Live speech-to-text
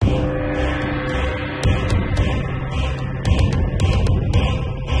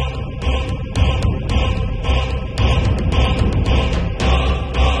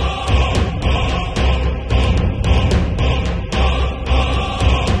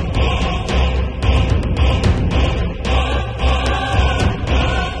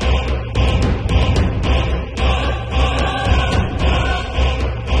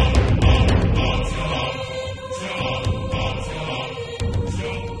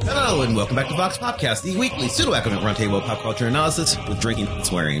Hello and welcome back to Vox Popcast, the weekly pseudo-academic roundtable pop culture analysis with drinking and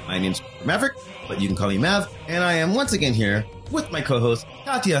swearing. My name's Maverick, but you can call me Mav, and I am once again here with my co-hosts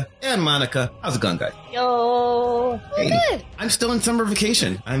Katya and Monica. How's it going, guys? Yo, Hey, good. I'm still in summer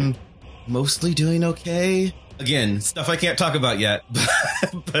vacation. I'm mostly doing okay. Again, stuff I can't talk about yet,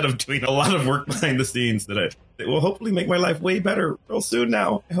 but I'm doing a lot of work behind the scenes that will hopefully make my life way better real soon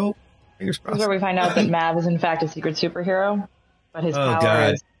now. I hope. Fingers crossed. This is where we find out that Mav is in fact a secret superhero, but his power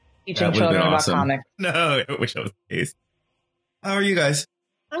God. is teaching That would've children been about awesome. comics. No, I wish that was the case. How are you guys?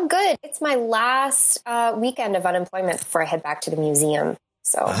 I'm good. It's my last weekend of unemployment before I head back to the museum.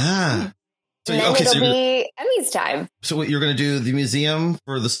 So, So, and then okay, it'll so be Emmy's time. So what, you're going to do the museum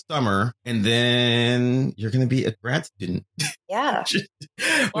for the summer, and then you're going to be a grad student. Yeah. which is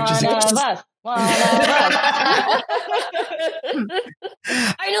One of us.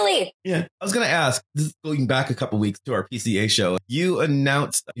 Finally. Yeah. I was going to ask, this is going back a couple weeks to our PCA show. You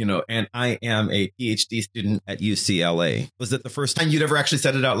announced, and I am a PhD student at UCLA. Was it the first time you'd ever actually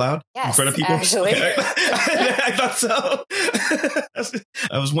said it out loud? Yes, in front of people? actually. I thought so.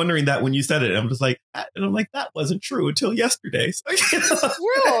 I was wondering that when you said it. I'm just like, that wasn't true until yesterday. So,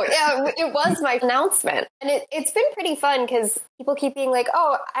 True. Yeah, it was my announcement. And it's been pretty fun because people keep being like,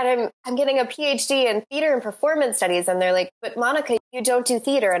 oh, and I'm getting a PhD in theater and performance studies. And they're like, but Monica, you don't do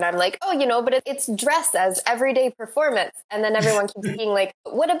theater. And I'm like, oh, but it's dressed as everyday performance. And then everyone keeps being like,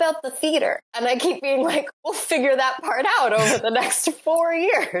 what about the theater? And I keep being like, we'll figure that part out over the next 4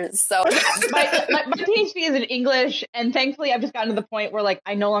 years. So my PhD is in English, and thankfully I've just gotten to the point where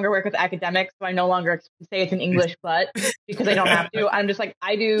I no longer work with academics, so I no longer say it's in English, but because I don't have to, I'm just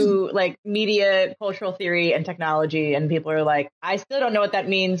I do media, cultural theory, and technology, and people are like, I still don't know what that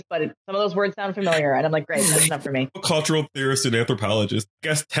means, but some of those words sound familiar, and I'm like, great, that's enough for me. Cultural theorist and anthropologist. I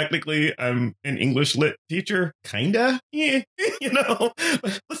guess technically I'm an English lit teacher, kinda. Yeah,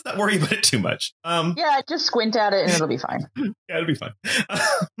 let's not worry about it too much. Yeah, just squint at it and it'll be fine. Yeah, it'll be fine.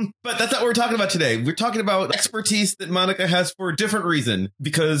 But that's not what we're talking about today. We're talking about expertise that Monica has for a different reason,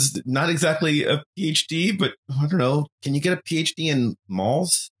 because not exactly a PhD, but I don't know. Can you get a PhD in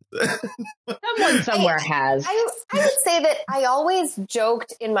malls? Someone somewhere has. I would say that I always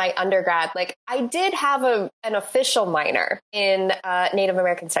joked in my undergrad, I did have an official minor in Native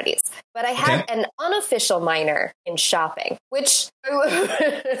American Studies, but I had an unofficial minor in shopping, which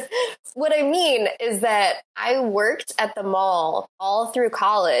what I mean is that I worked at the mall all through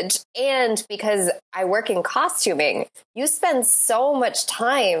college. And because I work in costuming, you spend so much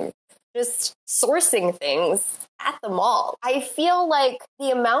time just sourcing things at the mall. I feel like the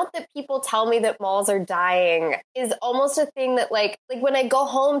amount that people tell me that malls are dying is almost a thing that like when I go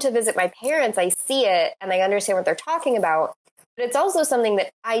home to visit my parents, I see it and I understand what they're talking about. But it's also something that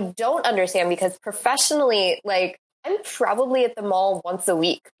I don't understand because professionally, I'm probably at the mall once a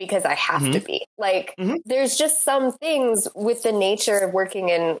week because I have to be. There's just some things with the nature of working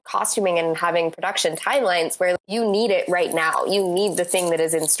in costuming and having production timelines where you need it right now. You need the thing that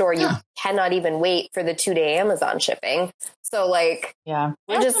is in store. You cannot even wait for the 2-day Amazon shipping. So yeah,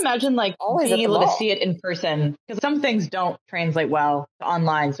 I just just imagine always being at the able to mall. see it in person, because some things don't translate well to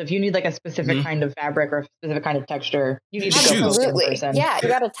online. So if you need a specific kind of fabric or a specific kind of texture, you need to go post it in Absolutely. person. Yeah, you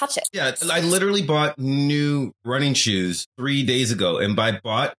got to touch it. Yeah, I literally bought new running shoes 3 days ago. And by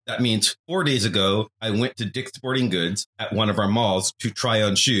bought, that means 4 days ago, I went to Dick's Sporting Goods at one of our malls to try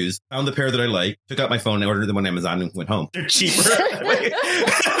on shoes, found the pair that I liked, took out my phone and ordered them on Amazon and went home. They're cheaper.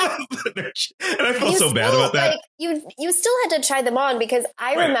 And I felt so bad about that. You still had to try them on because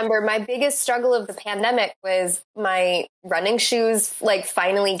I remember my biggest struggle of the pandemic was my running shoes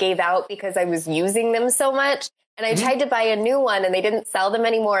finally gave out because I was using them so much. And I tried to buy a new one and they didn't sell them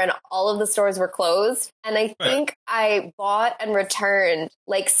anymore and all of the stores were closed. And I think I bought and returned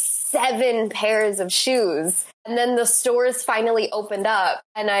 7 pairs of shoes. And then the stores finally opened up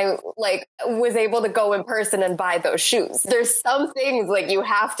and I was able to go in person and buy those shoes. There's some things you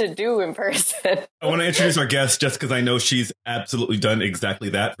have to do in person. I want to introduce our guest just because I know she's absolutely done exactly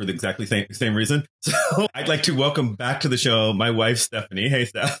that for the exactly same reason. So I'd like to welcome back to the show my wife, Stephanie. Hey,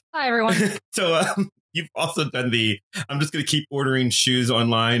 Steph. Hi, everyone. So you've also done I'm just going to keep ordering shoes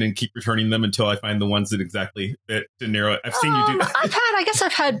online and keep returning them until I find the ones that exactly fit De Niro. I've seen you do that. I guess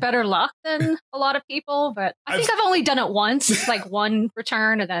I've had better luck than a lot of people, but I think I've only done it once, one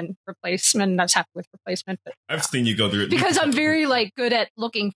return and then replacement. I was happy with replacement. But, I've seen you go through it. Because I'm very good at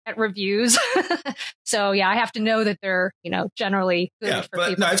looking at reviews. So yeah, I have to know that they're, generally good for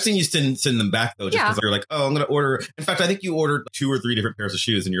people. No, I've seen you send them back though, just because you're like, oh, I'm going to order. In fact, I think you ordered 2 or 3 different pairs of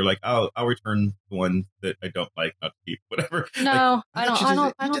shoes and you're like, oh, I'll return the one that I don't like, not to keep, whatever. No, I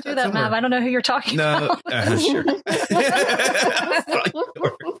don't do that, Mav. I don't know who you're talking about. Sure.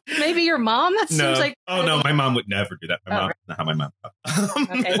 your mom? That seems like. Oh no, my mom would never do that. My mom, not how my mom.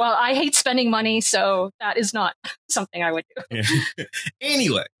 Okay, well, I hate spending money, so that is not something I would do.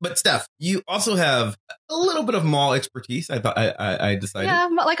 Anyway, but Steph, you also have a little bit of mall expertise. I thought I decided. Yeah,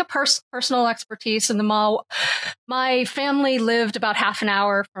 like a personal expertise in the mall. My family lived about half an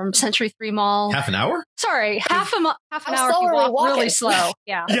hour from Century 3 Mall. Half an hour? Sorry, half an hour if slow you are we walk really walking? slow.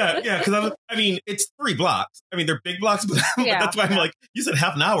 Yeah. Yeah, because I mean, it's 3 blocks. I mean, they're big blocks, but that's why I'm like, you said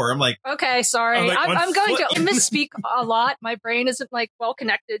half an hour. I'm like, okay, sorry. I'm like, I'm going to misspeak a lot. My brain isn't like well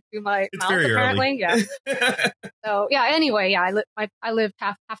connected to my it's mouth, very apparently. early. Yeah. So yeah. Anyway, yeah, I lived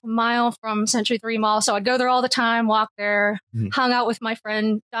half a mile from Century 3 Mall, so I'd go there all the time, walk there, hung out with my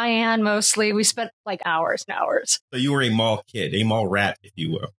friend Diane mostly. We spent like hours and hours. So you were a mall kid, a mall rat, if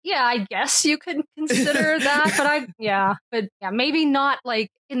you will. Yeah, I guess you could consider that, but maybe not like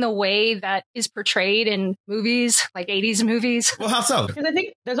in the way that is portrayed in movies, like 80s movies. Well, how so? Because I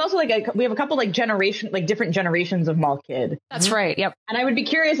think there's also we have a couple like different generations of mall kid. That's right. Yep. And I would be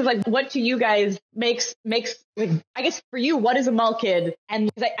curious of like, what to you guys makes like, I guess for you, what is a mall kid?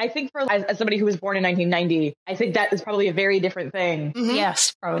 And I think as somebody who was born in 1990, I think that is probably a very different thing. Mm-hmm.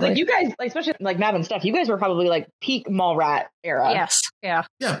 Yes, probably. Like you guys, like, especially like Matt and Steph, you guys were probably like peak mall rat era. Yes. Yeah.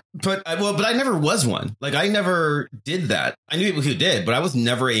 Yeah. But I never was one. Like I never did that. I knew people who did, but I was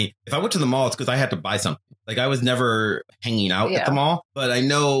never if I went to the mall, it's because I had to buy something. Like I was never hanging out at the mall, but I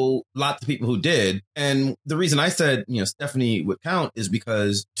know lots of people who did. And the reason I said, Stephanie would count is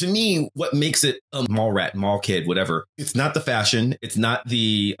because to me, what makes it a mall rat, mall kid, whatever, it's not the fashion. It's not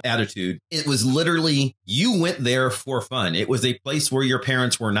the attitude. It was literally you went there for fun. It was a place where your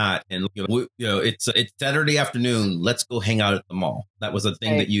parents were not. And, it's Saturday afternoon. Let's go hang out at the mall. That was a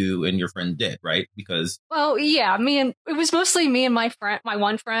thing that you and your friend did, right? Because. Well, yeah, it was mostly me and my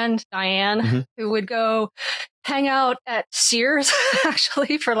one friend, Diane, who would go hang out at Sears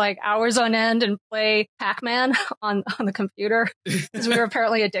actually for like hours on end and play Pac-Man on the computer because we were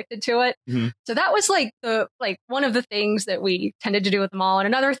apparently addicted to it. Mm-hmm. So that was like one of the things that we tended to do at the mall. And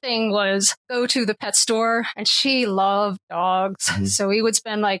another thing was go to the pet store, and she loved dogs. Mm-hmm. So we would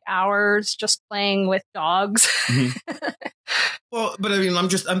spend like hours just playing with dogs. Mm-hmm. Well, but I mean, I'm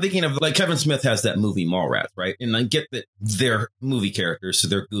thinking of like Kevin Smith has that movie Mallrats, right? And I get that they're movie characters, so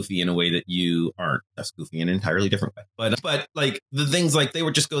they're goofy in a way that you aren't. That's goofy in an entirely different way. But like the things like they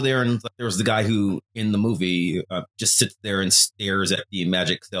would just go there, and there was the guy who in the movie just sits there and stares at the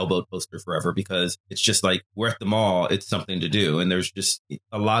Magic Sailboat poster forever because it's just like we're at the mall, it's something to do, and there's just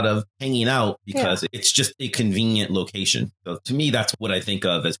a lot of hanging out because it's just a convenient location. So to me, that's what I think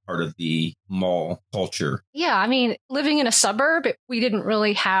of as part of the mall culture. Yeah, I mean, living in a suburb, we didn't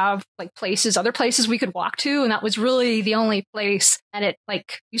really have like other places we could walk to. And that was really the only place. And it,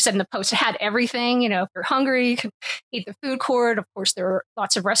 like you said in the post, it had everything. If you're hungry, you can eat the food court. Of course, there were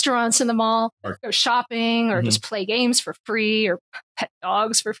lots of restaurants in the mall. Or go shopping or just play games for free or pet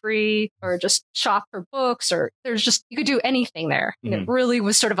dogs for free or just shop for books, or you could do anything there. Mm-hmm. It really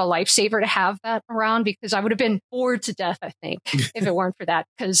was sort of a lifesaver to have that around because I would have been bored to death, I think, if it weren't for that,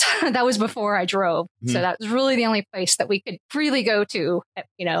 because that was before I drove. Mm-hmm. So that was really the only place that we could freely go to,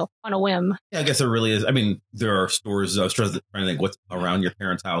 on a whim. Yeah, I guess there really is. I mean, there are stores. I was trying to think what's around your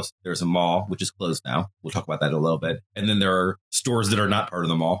parents' house. There's a mall, which is closed now. We'll talk about that in a little bit. And then there are stores that are not part of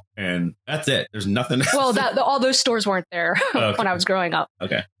the mall. And that's it. There's nothing else. Well, all those stores weren't there when I was growing up.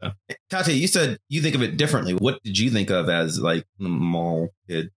 Okay. Tati, you said you think of it differently. What did you think of as like the mall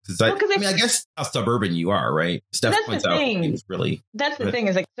kid? I guess how suburban you are, right? Steph points out it was really. That's the thing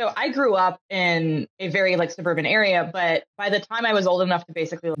is like, so I grew up in a very like suburban area, but by the time I was old enough to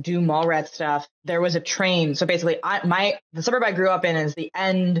basically do mall rat stuff, there was a train. So basically the suburb I grew up in is the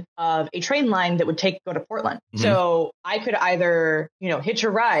end of a train line that would go to Portland. Mm-hmm. So I could either, hitch a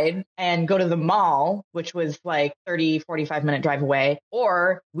ride and go to the mall, which was like 30-45 minute drive away,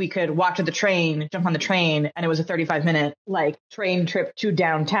 or we could walk to the train, jump on the train, and it was a 35-minute like train trip to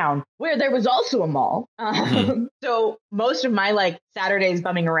downtown where there was also a mall. Mm-hmm. So most of my like Saturdays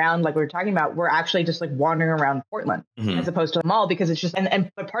bumming around, like we were talking about, were actually just like wandering around Portland as opposed to the mall because it's just,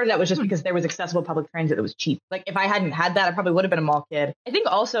 but part of that was just because there was accessible public transit that was cheap. Like if I hadn't had that, I probably would have been a mall kid. I think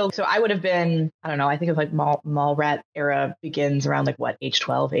also, so I would have been, I don't know, I think of like mall rat era begins around like what, age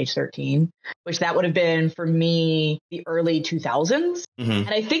 12, age 13, which that would have been for me the early 2000s. Mm-hmm. And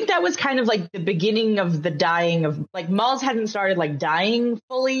I think that was kind of like the beginning of the dying of like malls hadn't started like dying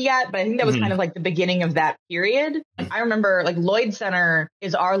fully yet, but I think that was kind of like the beginning of that period. I remember like Lloyd Center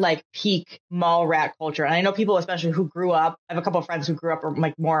is our like peak mall rat culture. And I know people, especially who grew up, I have a couple of friends who grew up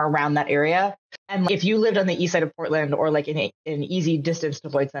like more around that area. And like, if you lived on the east side of Portland or like in an easy distance to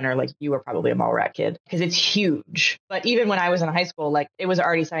Lloyd Center, like you were probably a mall rat kid because it's huge. But even when I was in high school, like it was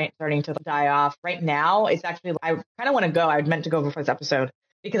already starting to die off. Right now, it's actually, I kind of want to go. I meant to go before this episode.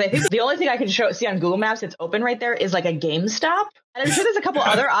 Because I think the only thing I can see on Google Maps that's open right there is like a GameStop. And I'm sure there's a couple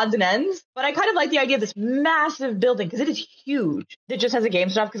other odds and ends, but I kind of like the idea of this massive building because it is huge. It just has a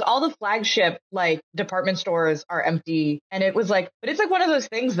GameStop because all the flagship like department stores are empty. And it was like, but it's like one of those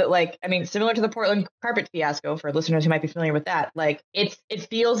things that like, I mean, similar to the Portland carpet fiasco for listeners who might be familiar with that. Like it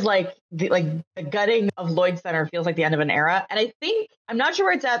feels like the gutting of Lloyd Center feels like the end of an era. And I think, I'm not sure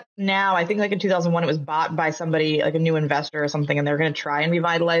where it's at now. I think like in 2001, it was bought by somebody like a new investor or something, and they're going to try and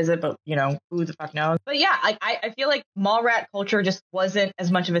revitalize it. But you know, who the fuck knows? But yeah, like I feel like mall rat culture just wasn't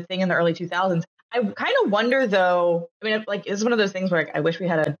as much of a thing in the early 2000s. I kind of wonder though, I mean, like, it's one of those things where like, I wish we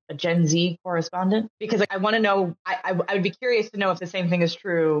had a Gen Z correspondent because like, I want to know, I would be curious to know if the same thing is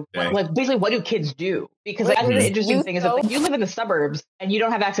true. Like basically what do kids do? Because like, the interesting thing is that like, you live in the suburbs and you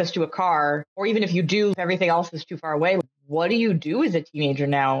don't have access to a car, or even if you do, if everything else is too far away, what do you do as a teenager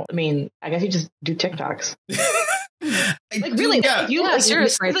now? I mean, I guess you just do TikToks. Like really,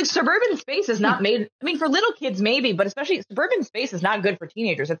 seriously, like suburban space is not made. I mean, for little kids maybe, but especially suburban space is not good for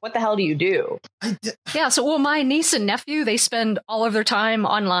teenagers. Like, what the hell do you do? Yeah, so well, my niece and nephew, they spend all of their time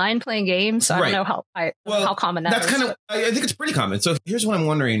online playing games. I don't know how common that is. That's kind of, I think it's pretty common. So here's what I'm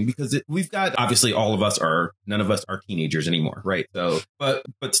wondering, because we've got, obviously none of us are teenagers anymore, right? So, but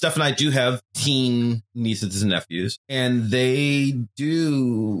Steph and I do have teen nieces and nephews, and they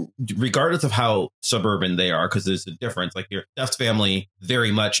do, regardless of how suburban they are, because there's a difference. Like Steph's family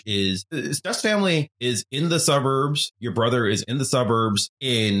very much is in the suburbs. Your brother is in the suburbs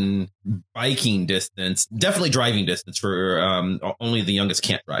in biking distance, definitely driving distance for only the youngest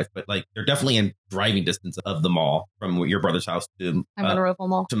can't drive, but like they're definitely in driving distance of the mall from your brother's house to Monroeville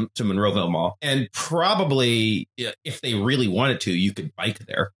Mall. To Monroeville Mall. And probably if they really wanted to, you could bike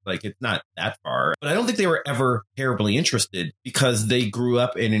there. Like it's not that far. But I don't think they were ever terribly interested because they grew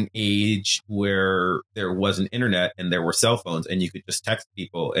up in an age where there was an internet and there were cell phones and you could just text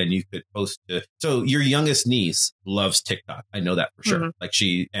people and you could post to. So your youngest niece loves TikTok. I know that for sure. Mm-hmm. Like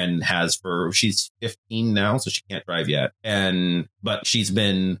she's 15 now, so she can't drive yet. But she's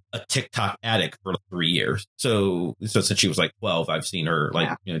been a TikTok addict for 3 years. So since she was like 12, I've seen her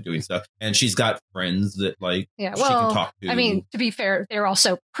doing stuff, and she's got friends that she can talk to. I mean, to be fair, they're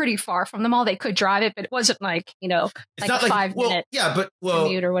also pretty far from the mall. They could drive it, but it wasn't like, like a 5 minute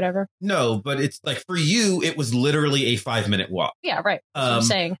commute or whatever. No, but it's like for you, it was literally a 5-minute walk. Yeah, right. That's what I'm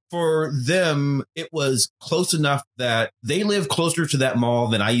saying. For them, it was close enough that they live closer to that mall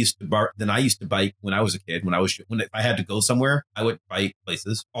than I used to bike when I was a kid. If I had to go somewhere, I would bike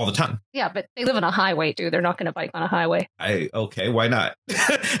places all the time. Yeah, but they live on a highway, dude. They're not going to bike on a highway. Okay, why not?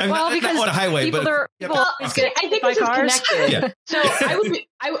 Because not on a highway, I think this is connected. Yeah. So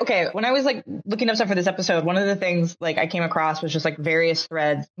when I was like looking up stuff for this episode, one of the things like I came across was just like various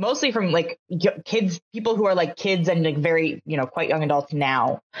threads, mostly from like people who are like kids and like very, quite young adults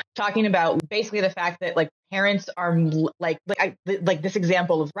now, talking about basically the fact that like parents are like this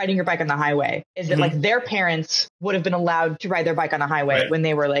example of riding your bike on the highway is that like their parents would have been allowed to ride their bike on the highway when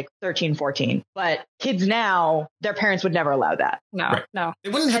they were like 13, 14. But kids now, their parents would never allow that. No. They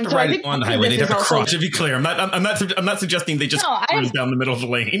wouldn't have to ride it on the highway. They'd have to cross. To be clear, I'm not suggesting they just cruise down the middle of the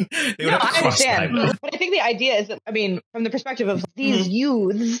lane. They would have to cross the highway. But I think the idea is that, I mean, from the perspective of these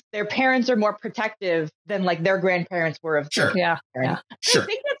youths, their parents are more protective than like their grandparents were of sure. Yeah. Sure. I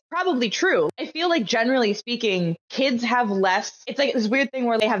think that's probably true. I feel like generally speaking, kids have less. It's like this weird thing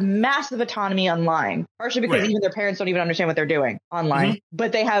where they have massive autonomy online, partially because even their parents don't even understand what they're doing online.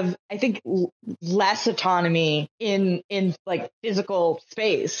 But they have, I think, less autonomy in like physical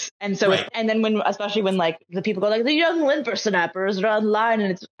space. And so, and then especially when like the people go like the young whippersnappers are online,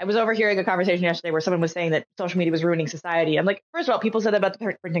 and I was overhearing a conversation yesterday where someone was saying that social media was ruining society. I'm like, first of all, people said that about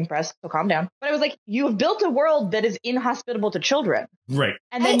the printing press, so calm down. But I was like, you have built a world that is inhospitable to children. Right.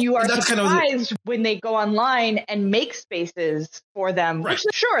 And then you are surprised when they go online and make spaces for them, which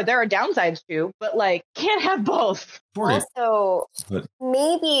sure, there are downsides to, but like can't have both. Also,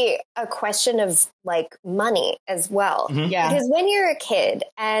 maybe a question of like money as well. Yeah. Because when you're a kid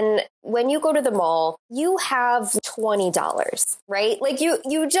and when you go to the mall, you have $20, right? Like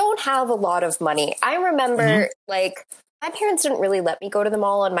you don't have a lot of money. I remember like My parents didn't really let me go to the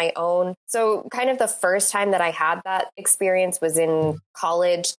mall on my own. So kind of the first time that I had that experience was in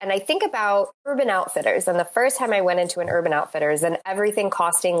college. And I think about Urban Outfitters. And the first time I went into an Urban Outfitters and everything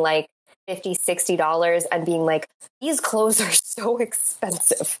costing like $50, $60 and being like, these clothes are so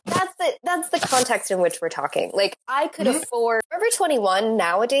expensive. That's the context in which we're talking. Like I could afford Forever 21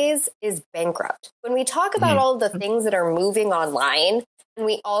 nowadays is bankrupt. When we talk about all the things that are moving online, and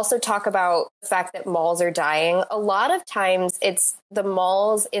we also talk about the fact that malls are dying, a lot of times it's the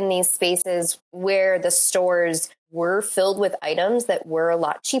malls in these spaces where the stores were filled with items that were a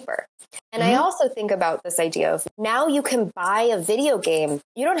lot cheaper. And I also think about this idea of now you can buy a video game.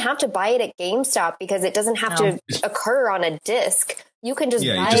 You don't have to buy it at GameStop because it doesn't have to occur on a disc. You can just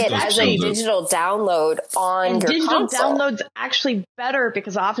buy it as a digital download on your digital console. download's actually better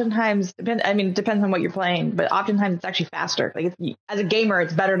because oftentimes, it depends on what you're playing, but oftentimes it's actually faster. Like as a gamer,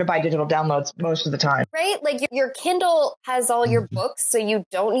 it's better to buy digital downloads most of the time. Right? Like your Kindle has all your books, so you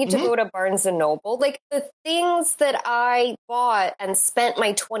don't need to go to Barnes and Noble. Like the things that I bought and spent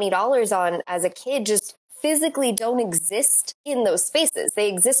my $20 on as a kid just physically don't exist in those spaces. They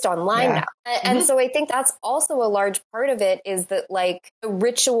exist online now. And so I think that's also a large part of it is that like the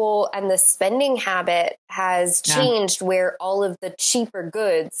ritual and the spending habit has changed where all of the cheaper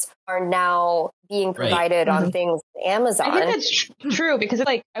goods are now being provided on things like Amazon. I think that's true because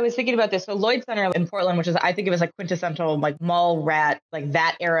like I was thinking about this. So Lloyd Center in Portland, which is I think it was like quintessential like mall rat, like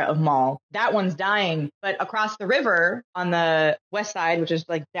that era of mall. That one's dying. But across the river on the west side, which is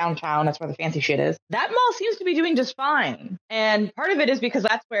like downtown, that's where the fancy shit is. That mall seems to be doing just fine. And part of it is because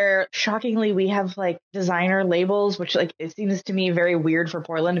that's where shockingly we have like designer labels, which like it seems to me very weird for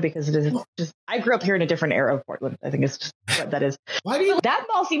Portland because it is just I grew up here in a different era of Portland. I think it's just what that is. That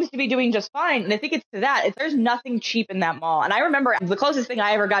mall seems to be doing just fine. And I think it's to that. There's nothing cheap in that mall. And I remember the closest thing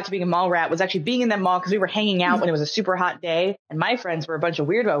I ever got to being a mall rat was actually being in that mall because we were hanging out when it was a super hot day. And my friends were a bunch of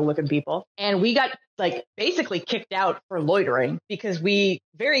weirdo looking people. And we got like basically kicked out for loitering because we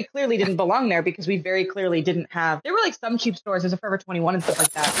very clearly didn't belong there because we very clearly didn't have, there were like some cheap stores. There's a Forever 21 and stuff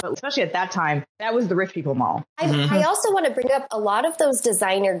like that. But especially at that time, that was the rich people mall. I also want to bring up a lot of those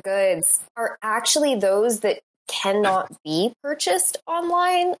designer goods are actually those that cannot be purchased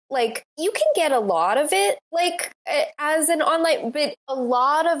online. Like you can get a lot of it like as an online, but a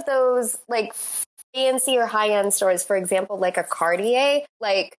lot of those like fancy or high-end stores, for example, like a Cartier,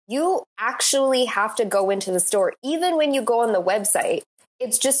 like you actually have to go into the store. Even when you go on the website,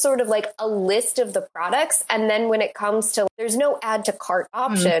 it's just sort of like a list of the products. And then when it comes to, there's no add to cart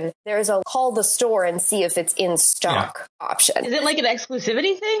option. There's a call the store and see if it's in stock option. Is it like an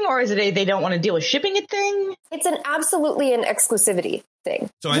exclusivity thing or is it they don't want to deal with shipping it thing? It's absolutely an exclusivity thing.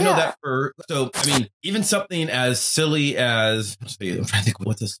 So I know that I mean, even something as silly as, I'm trying to think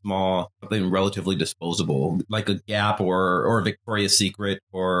what's a small, something relatively disposable, like a Gap or a Victoria's Secret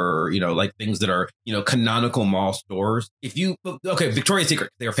or, like things that are, canonical mall stores. Victoria's Secret,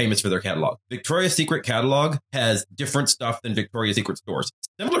 they're famous for their catalog. Victoria's Secret catalog has different stuff than Victoria's Secret stores.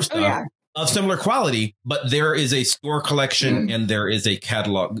 Similar stuff. Of similar quality, but there is a store collection and there is a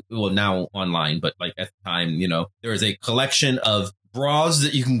catalog. Well, now online, but like at the time, there is a collection of bras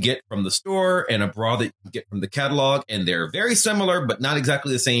that you can get from the store and a bra that you can get from the catalog, and they're very similar but not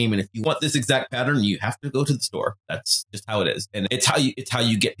exactly the same. And if you want this exact pattern, you have to go to the store. That's just how it is, and it's how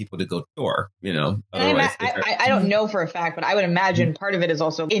you get people to go to the store. Otherwise, I don't know for a fact, but I would imagine part of it is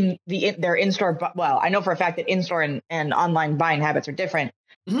also in their in-store. Well, I know for a fact that in-store and online buying habits are different.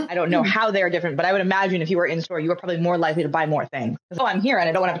 I don't know how they're different, but I would imagine if you were in store, you were probably more likely to buy more things. So I'm here and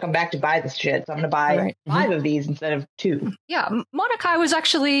I don't want to have to come back to buy this shit. So I'm going to buy 5 of these instead of 2. Yeah. Monica, I was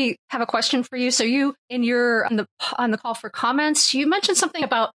actually have a question for you. So you, on the call for comments, you mentioned something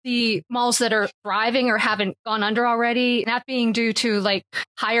about the malls that are thriving or haven't gone under already, that being due to like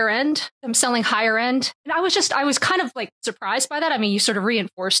higher end, them selling higher end. And I was kind of like surprised by that. I mean, you sort of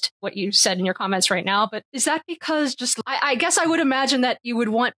reinforced what you said in your comments right now, but is that because I guess I would imagine that you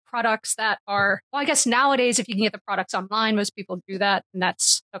would want products that are, well, I guess nowadays, if you can get the products online, most people do that. And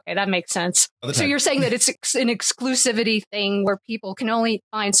that's okay. That makes sense. So you're saying that it's an exclusivity thing where people can only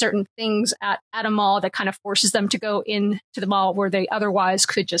find certain things at a mall that kind of forces them to go into the mall where they otherwise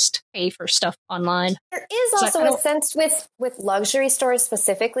could just pay for stuff online. There is also a sense with luxury stores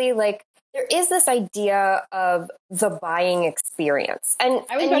specifically, like there is this idea of the buying experience. And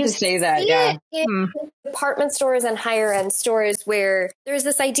I was about to say that, yeah. In department stores and higher end stores where there's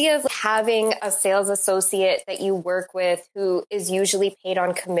this idea of having a sales associate that you work with who is usually paid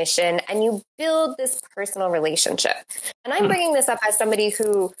on commission and you build this personal relationship. And I'm bringing this up as somebody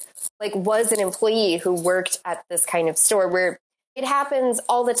who like was an employee who worked at this kind of store where it happens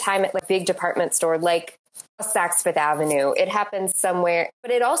all the time at like big department store, like Saks Fifth Avenue. It happens somewhere,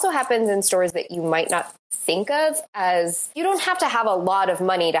 but it also happens in stores that you might not think of as you don't have to have a lot of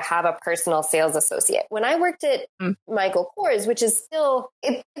money to have a personal sales associate. When I worked at Michael Kors, which is still,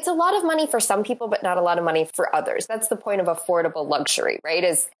 it's a lot of money for some people, but not a lot of money for others. That's the point of affordable luxury, right?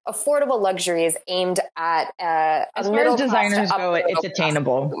 Is affordable luxury is aimed at as far as designers go, it's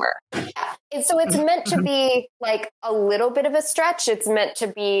attainable. Yeah. And so it's meant to be like a little bit of a stretch. It's meant to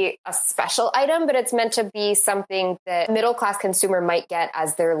be a special item, but it's meant to be something that middle class consumer might get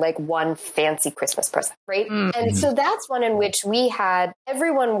as their like one fancy Christmas present, right? And so that's one in which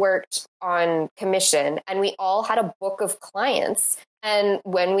everyone worked on commission and we all had a book of clients. And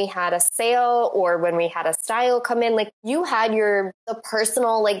when we had a sale or when we had a style come in, like you had the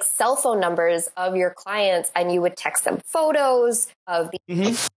personal like cell phone numbers of your clients and you would text them photos of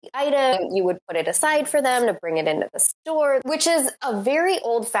the item. You would put it aside for them to bring it into the store, which is a very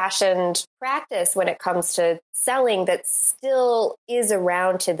old fashioned practice when it comes to selling that still is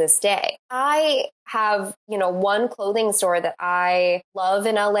around to this day. I have, one clothing store that I love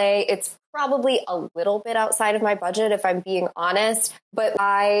in LA. It's probably a little bit outside of my budget, if I'm being honest, but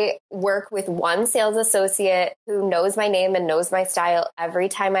I work with one sales associate who knows my name and knows my style every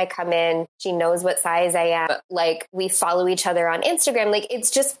time I come in. She knows what size I am. Like we follow each other on Instagram. Like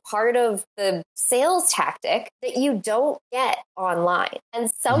it's just part of the sales tactic that you don't get online. And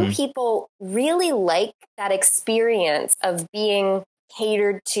some people really like that experience of being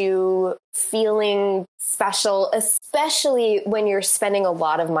catered to, feeling special, especially when you're spending a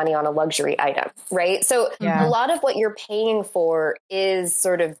lot of money on a luxury item, right? So a lot of what you're paying for is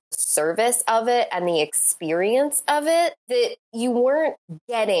sort of service of it and the experience of it that you weren't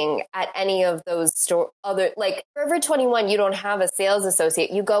getting at any of those like Forever 21, you don't have a sales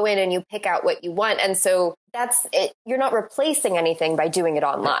associate. You go in and you pick out what you want. And so that's it. You're not replacing anything by doing it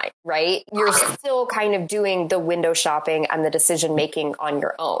online, right? You're still kind of doing the window shopping and the decision making on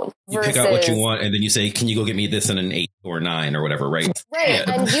your own. You pick out what you want and then you say, can you go get me this in an 8 or 9 or whatever, right? Right.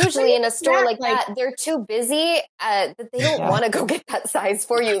 Yeah. And usually in a store like that, they're too busy that they don't want to go get that size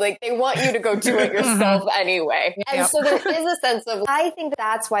for you. Like they want you to go do it yourself anyway. And so there is a sense of, I think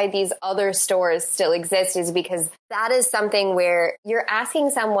that's why these other stores still exist, is because that is something where you're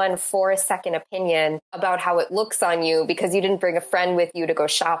asking someone for a second opinion about how it looks on you because you didn't bring a friend with you to go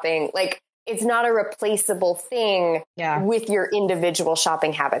shopping. Like it's not a replaceable thing with your individual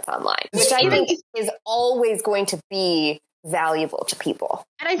shopping habits online, which I think is always going to be valuable to people.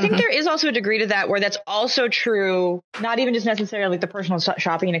 And I think there is also a degree to that where that's also true, not even just necessarily like the personal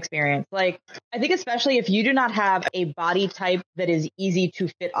shopping experience. Like, I think especially if you do not have a body type that is easy to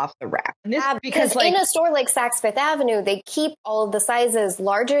fit off the rack. And this because like, in a store like Saks Fifth Avenue, they keep all of the sizes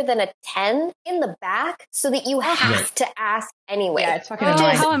larger than a 10 in the back so that you have to ask anyway. Yeah, it's fucking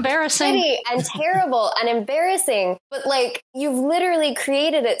annoying. How embarrassing. And terrible and embarrassing. But like, you've literally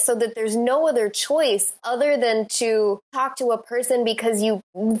created it so that there's no other choice other than to talk to a person because you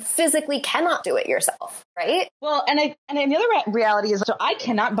physically cannot do it yourself, right? Well, and the other reality is, so I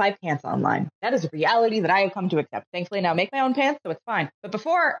cannot buy pants online. That is a reality that I have come to accept. Thankfully, now I make my own pants, so it's fine. But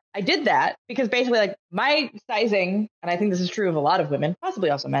before I did that, because basically like my sizing, and I think this is true of a lot of women, possibly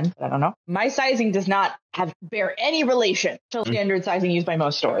also men, but I don't know. My sizing does not bear any relation to standard sizing used by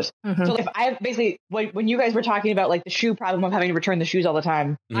most stores. So if I basically, when you guys were talking about like the shoe problem of having to return the shoes all the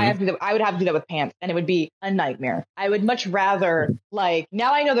time, I would have to do that with pants, and it would be a nightmare. I would much rather like,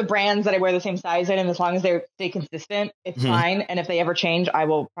 now I know the brands that I wear the same size in, and as long as they stay consistent, it's fine. And if they ever change, I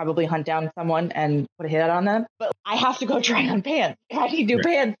will probably hunt down someone and put a hit out on them. But I have to go try on pants. If I need new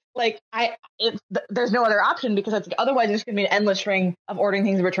pants, like there's no other option, because it's otherwise it's going to be an endless string of ordering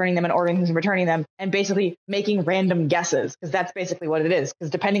things and returning them and ordering things and returning them and basically making random guesses, because that's basically what it is.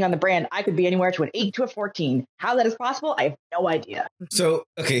 Because depending on the brand, I could be anywhere to an 8 to a 14. How that is possible, I have no idea. So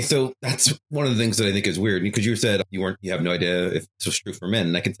that's one of the things that I think is weird, because you said you have no idea if this was true for men,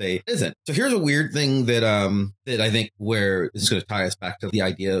 and I can say it isn't. So here's a weird thing that I think where this is going to tie us back to the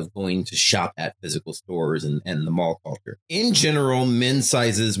idea of going to shop at physical stores and the mall culture. In general, men's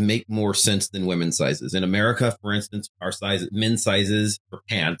sizes make more sense than women's sizes. In America, for instance, men's sizes for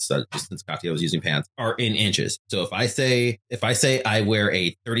pants, just since Katya was using pants, are in inches. So if I say I wear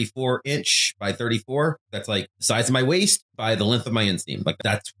a 34 inch by 34, that's like the size of my waist by the length of my inseam. Like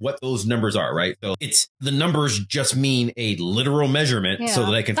that's what those numbers are, right? So it's the numbers just mean a literal measurement so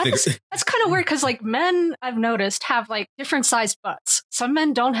that I can figure. That's kind of weird, because like men, I've noticed, have like different sized butts. some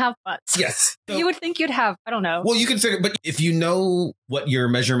men don't have butts. Yes. So, you would think you'd have, I don't know. Well, you can figure, but if you know what your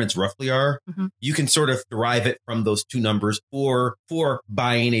measurements roughly are, you can sort of derive it from those two numbers for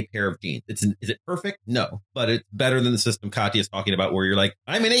buying a pair of jeans. Is it perfect? No, but it's better than the system Katya is talking about where you're like,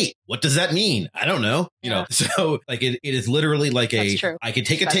 I'm an 8. What does that mean? I don't know. You know, so like it is literally like I can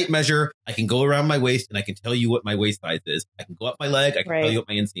take a tape measure. I can go around my waist and I can tell you what my waist size is. I can go up my leg. I can tell you what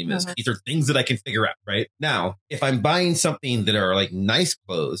my inseam is. These are things that I can figure out. Right now, if I'm buying something that are like nice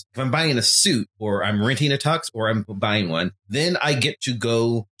clothes, if I'm buying a suit or I'm renting a tux or I'm buying one, then I get to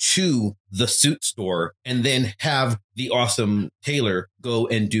go to the suit store and then have the awesome tailor go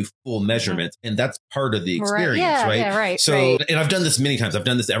and do full measurements. And that's part of the experience, right? Yeah, right. So, and I've done this many times. I've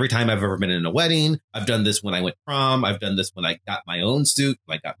done this every time I've ever been in a wedding. I've done this when I went prom. I've done this when I got my own suit,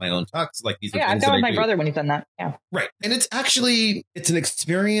 when I got my own tux. Like these are things I've done with my brother when he's done that. Yeah. Right. And it's an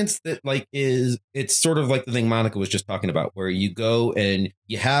experience that like it's sort of like the thing Monica was just talking about, where you go and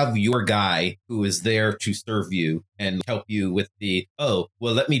you have your guy who is there to serve you and help you with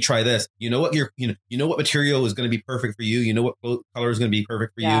let me try this. You know what you know what material is going to be perfect for you. You know what color is going to be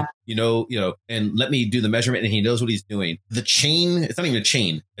perfect for you. You know, and let me do the measurement, and he knows what he's doing. The chain, it's not even a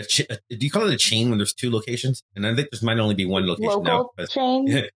chain. Do you call it a chain when there's 2 locations? And I think there might only be one location now. Chain,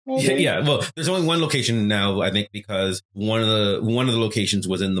 yeah. Well, there's only one location now, I think, because one of the locations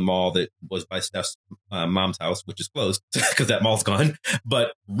was in the mall that was by Steph's mom's house, which is closed because that mall's gone.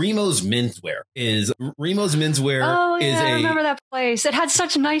 But Remo's Menswear is I remember that place. It had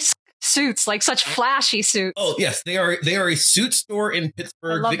such nice suits, like such flashy suits. Oh yes, they are a suit store in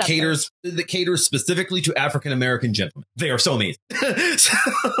Pittsburgh that caters specifically to African American gentlemen. They are so amazing.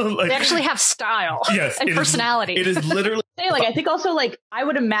 They actually have style, and personality. It is literally like I think also like I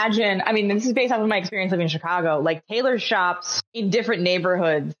would imagine. I mean, this is based off of my experience living in Chicago. Like tailor shops in different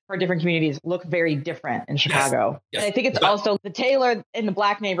neighborhoods for different communities look very different in Chicago. Yes. And I think it's also the tailor in the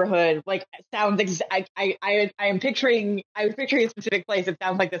Black neighborhood. Like sounds. I am picturing. I was picturing a specific place. It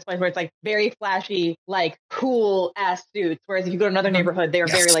sounds like this place where it's like very flashy, like cool ass suits. Whereas if you go to another neighborhood, they are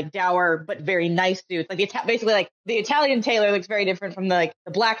very like dour but very nice suits. Like basically like the Italian tailor looks very different from the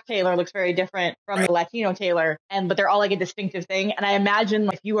Black tailor looks very different from the Latino tailor, but they're all like a distinctive thing. And I imagine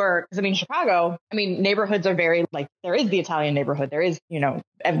like if you are, because I mean Chicago, neighborhoods are very like there is the Italian neighborhood, there is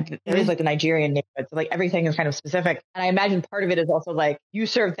there is like the Nigerian neighborhood, so like everything is kind of specific. And I imagine part of it is also like you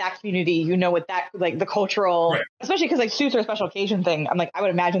serve that community, you know what that like the cultural, especially because like suits are a special occasion thing. I'm like I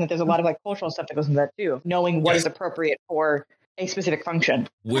would imagine that there's a lot of like cultural stuff that goes into that too, knowing what is appropriate for a specific function.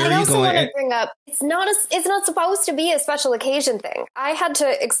 I also want to bring up it's not supposed to be a special occasion thing. I had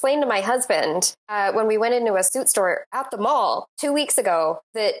to explain to my husband when we went into a suit store at the mall 2 weeks ago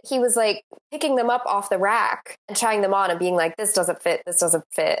that he was like picking them up off the rack and trying them on and being like, this doesn't fit.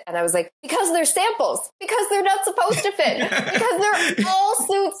 And I was like, because they're samples, because they're not supposed to fit, because they're all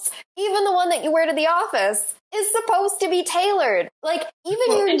suits, even the one that you wear to the office is supposed to be tailored. Like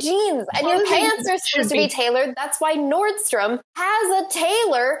even your jeans and your pants are supposed to be tailored. That's why Nordstrom has a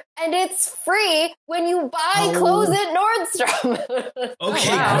tailor and it's free when you buy clothes at Nordstrom. Okay,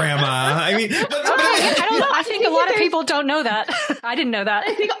 Grandma. I mean, I don't know. I think a lot of people don't know that. I didn't know that.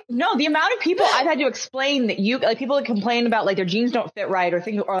 I think the amount of people I've had to explain that people that complain about like their jeans don't fit right or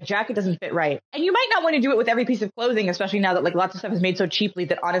a jacket doesn't fit right. And you might not want to do it with every piece of clothing, especially now that like lots of stuff is made so cheaply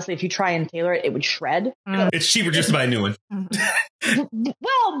that honestly, if you try and tailor it, it would shred. It's cheaper just to buy a new one.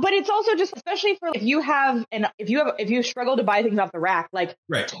 Well, but it's also just especially for if you struggle to buy things off the rack, like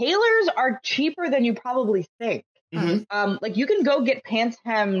tailors are cheaper than you probably think. Like you can go get pants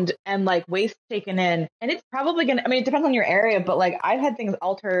hemmed and like waist taken in, and it's probably gonna. I mean, it depends on your area, but like I've had things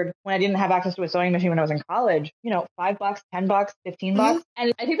altered when I didn't have access to a sewing machine when I was in college. $5, $10, $15,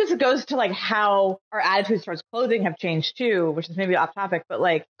 and I think this goes to like how our attitudes towards clothing have changed too, which is maybe off topic, but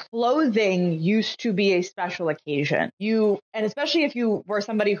like clothing used to be a special occasion. And especially if you were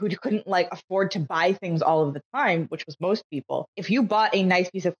somebody who couldn't like afford to buy things all of the time, which was most people. If you bought a nice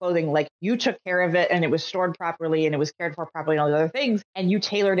piece of clothing, like you took care of it and it was stored properly and it was cared for properly and all the other things, and you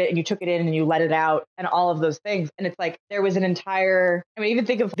tailored it and you took it in and you let it out and all of those things. And it's like there was an entire, even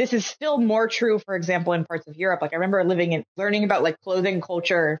think of this is still more true, for example, in parts of Europe. Like I remember learning about like clothing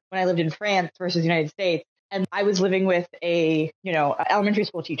culture when I lived in France versus the United States. And I was living with a elementary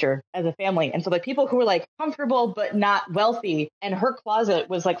school teacher as a family. And so like people who were like comfortable, but not wealthy. And her closet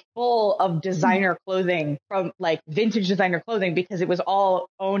was like full of designer clothing from like vintage designer clothing because it was all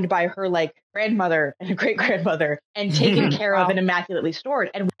owned by her like grandmother and a great grandmother and taken care of and immaculately stored.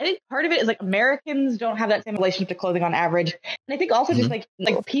 And I think part of it is like Americans don't have that same relationship to clothing on average. And I think also just like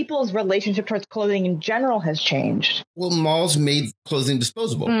people's relationship towards clothing in general has changed. Well, malls made clothing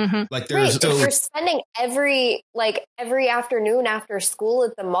disposable. Like there's if you're spending every afternoon after school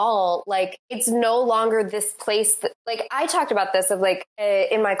at the mall, like it's no longer this place that, like I talked about this of like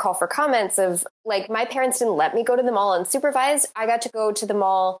in my call for comments of like my parents didn't let me go to the mall unsupervised. I got to go to the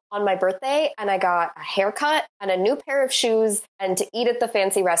mall on my birthday and I got a haircut and a new pair of shoes and to eat at the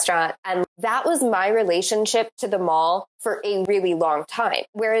fancy restaurant. And that was my relationship to the mall for a really long time.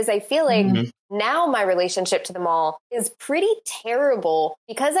 Whereas I feel like now my relationship to the mall is pretty terrible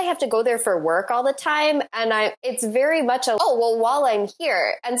because I have to go there for work all the time. And it's very much while I'm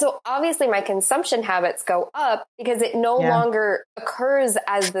here. And so obviously my consumption habits go up because it no longer occurs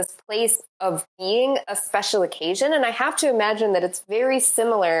as this place of being a special occasion. And I have to imagine that it's very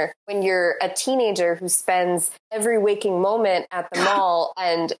similar when you're a teenager who spends every waking moment at the mall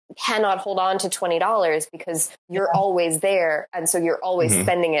and cannot hold on to $20 because you're always there. And so you're always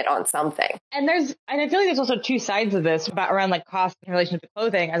spending it on something. And I feel like there's also two sides of this around like cost in relation to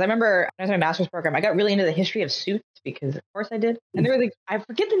clothing. As I remember, when I was in my master's program, I got really into the history of suits because of course I did. And there was like, I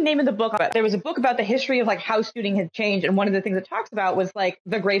forget the name of the book, but there was a book about the history of like how suiting had changed. And one of the things it talks about was like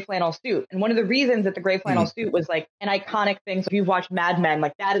the gray flannel suit. And one of the reasons that the gray flannel suit was like an iconic thing. So if you've watched Mad Men,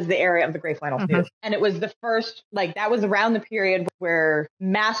 like that is the era of the gray flannel suit. And it was the first, like that was around the period where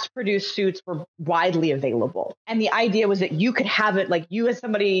mass produced suits were widely available. And the idea was that you could have it, like you as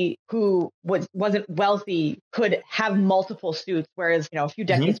somebody who wasn't wealthy could have multiple suits, whereas, a few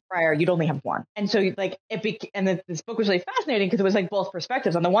decades prior, you'd only have one. And so like this book was really fascinating because it was like both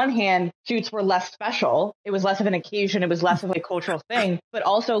perspectives. On the one hand, suits were less special. It was less of an occasion. It was less of a cultural thing, but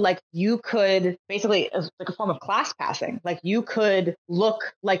also like you could basically, it was like a form of class passing. Like you could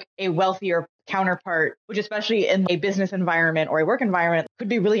look like a wealthier counterpart, which especially in a business environment or a work environment could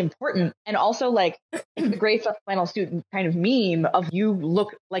be really important. And also like the gray flannel suit kind of meme of you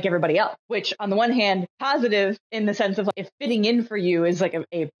look like everybody else, which on the one hand, positive in the sense of like, if fitting in for you is like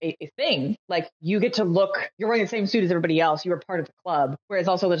a thing, like you get to look, you're wearing the same suit as everybody else, you are part of the club. Whereas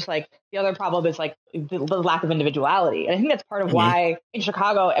also just like the other problem is like the lack of individuality. And I think that's part of why in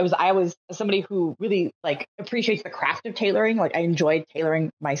Chicago, I was somebody who really like appreciates the craft of tailoring. Like I enjoyed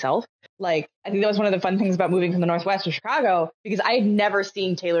tailoring myself. Like, I think that was one of the fun things about moving from the Northwest to Chicago, because I had never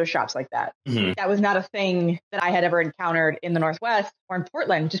seen tailor shops like that. That was not a thing that I had ever encountered in the Northwest or in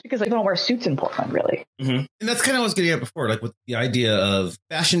Portland, just because people don't wear suits in Portland, really. And that's kind of what I was getting at before, like with the idea of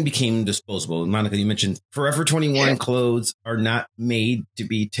fashion became disposable. Monica, you mentioned Forever 21 clothes are not made to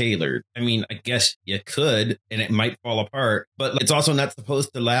be tailored. I mean, I guess you could, and it might fall apart, but it's also not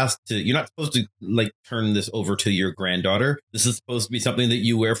supposed to last you're not supposed to like turn this over to your granddaughter. This is supposed to be something that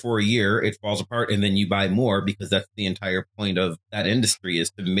you wear for a year. It falls apart and then you buy more, because that's the entire point of that industry,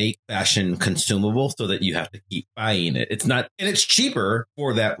 is to make fashion consumable so that you have to keep buying it. It's not, and it's cheaper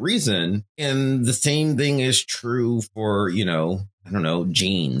for that reason. And the same thing is true for, I don't know,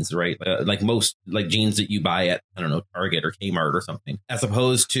 jeans, right? Like most like jeans that you buy at, I don't know, Target or Kmart or something, as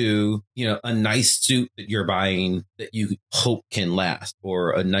opposed to, a nice suit that you're buying that you hope can last,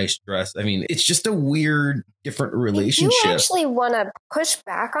 or a nice dress. I mean, it's just a weird, different relationship. I do actually want to push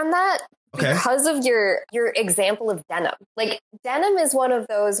back on that. Because of your example of denim. Like denim is one of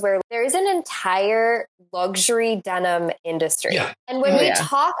those where there is an entire luxury denim industry. Yeah. And when we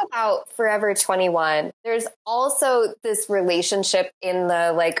talk about Forever 21, there's also this relationship in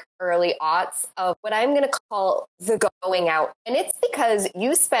the like early aughts of what I'm going to call the going out. And it's because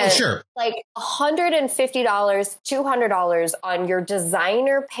you spent like $150, $200 on your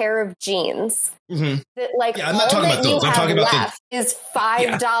designer pair of jeans. That like I'm not talking about those. I'm talking about is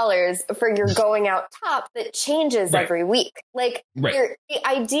 $5 for your going out top that changes every week. Like the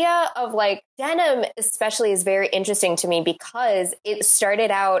idea of like denim especially is very interesting to me, because it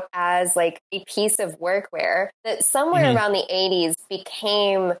started out as like a piece of workwear that somewhere around the 80s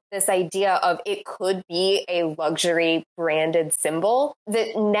became this idea of it could be a luxury branded symbol,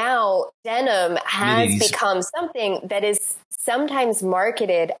 that now denim has become something that is sometimes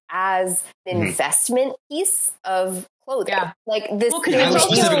marketed as an investment piece of clothing. Like this I was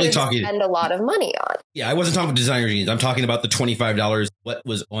specifically talking spend a lot of money on. I wasn't talking about designer jeans. I'm talking about the $25. What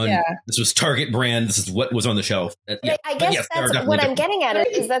was on this was Target brand. This is what was on the shelf. I guess that's what I'm getting at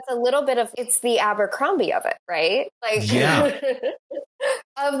is that's a little bit of, it's the Abercrombie of it, right? Like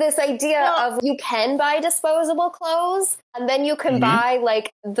of this idea of you can buy disposable clothes and then you can buy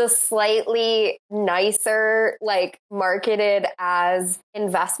like the slightly nicer, like marketed as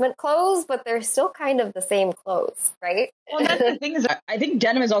investment clothes, but they're still kind of the same clothes, right? Well, that's the thing is, I think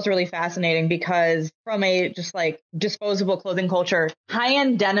denim is also really fascinating because from a just like disposable clothing culture,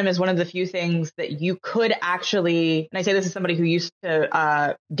 high-end denim is one of the few things that you could actually, and I say this as somebody who used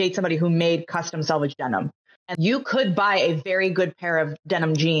to date somebody who made custom selvage denim. And you could buy a very good pair of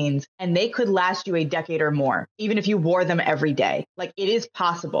denim jeans and they could last you a decade or more, even if you wore them every day. Like it is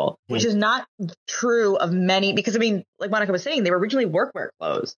possible, which is not true of many, because I mean, like Monica was saying, they were originally workwear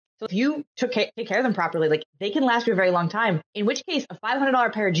clothes. So if you take care of them properly, like they can last you a very long time, in which case a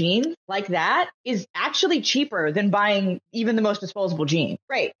 $500 pair of jeans like that is actually cheaper than buying even the most disposable jeans.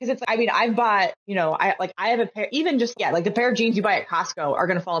 Right. Because it's, I mean, I've bought, I have a pair, even just, like the pair of jeans you buy at Costco are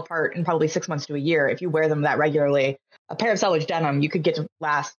going to fall apart in probably 6 months to a year if you wear them that regularly. A pair of selvage denim, you could get to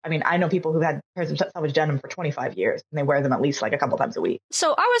last. I mean, I know people who've had pairs of selvage denim for 25 years and they wear them at least like a couple times a week.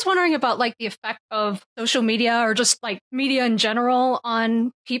 So I was wondering about like the effect of social media or just like media in general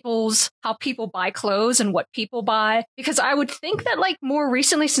on how people buy clothes and what people buy. Because I would think that like more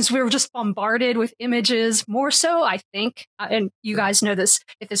recently, since we were just bombarded with images more so, I think, and you guys know this,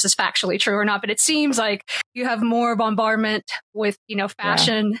 if this is factually true or not, but it seems like you have more bombardment with,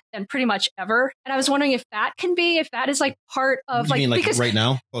 fashion than pretty much ever. And I was wondering if that is like part of what do you like, mean, like right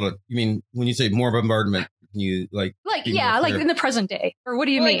now? Hold on. You mean when you say more bombardment, can you like in the present day, or what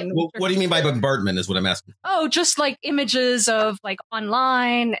do you mean? Well, what do you mean by bombardment is what I'm asking. Oh, just like images of like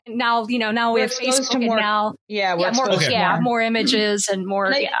online. Now, now we have Facebook and now, more images and more.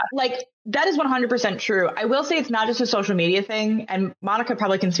 Like that is 100% true. I will say it's not just a social media thing, and Monica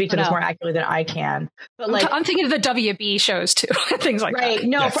probably can speak to this more accurately than I can. But like, I'm thinking of the WB shows too, things like that. Right.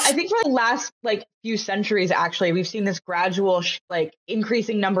 No, I think for the last like few centuries, actually, we've seen this gradual like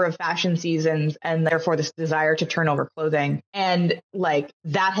increasing number of fashion seasons, and therefore this desire to turn over clothing, and like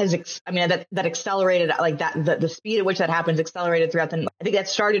that has, that accelerated, like that the speed at which that happens accelerated throughout the. I think that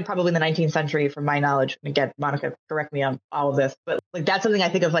started probably in the 19th century, from my knowledge. And again, Monica, correct me on all of this, but like that's something I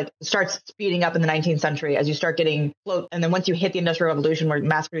think of like starts speeding up in the 19th century as you start getting and then once you hit the Industrial Revolution where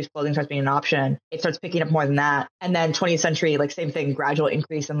mass-produced clothing starts being an option, it starts picking up more than that. And then 20th century, like same thing, gradual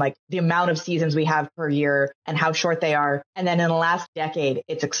increase in like the amount of seasons we have per year and how short they are. And then in the last decade,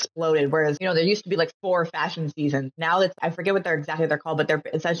 it's exploded. Whereas, there used to be like 4 fashion seasons. Now I forget what they're called, but they're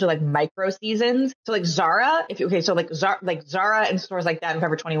essentially like micro seasons. So like Zara, Zara and stores like that in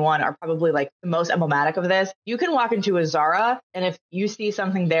Forever 21 are probably like the most emblematic of this. You can walk into a Zara and if you see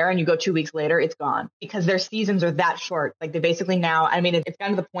something there and you go 2 weeks later, it's gone because their seasons are that short. Like they basically now, it's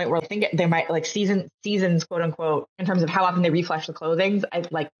gotten to the point where I think they might like seasons, quote unquote, in terms of how often they refresh the clothing.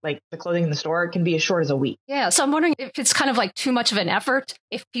 Like the clothing in the store can be as short as a week. Yeah. So I'm wondering if it's kind of like too much of an effort,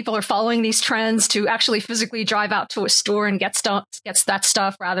 if people are following these trends to actually physically drive out to a store and gets that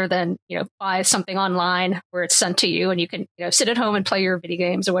stuff rather than, buy something online where it's sent to you and you can, sit at home and play your video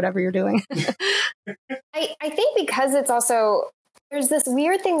games or whatever you're doing. I think because it's also, there's this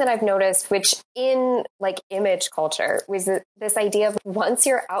weird thing that I've noticed, which in like image culture was this idea of once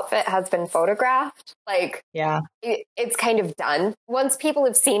your outfit has been photographed, like, it's kind of done. Once people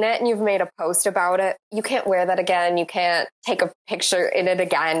have seen it and you've made a post about it, you can't wear that again. You can't take a picture in it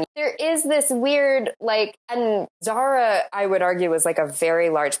again. There is this weird, like, and Zara, I would argue, is like a very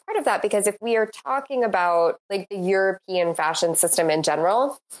large part of that, because if we are talking about like the European fashion system in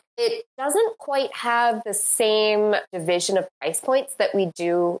general, it doesn't quite have the same division of price points that we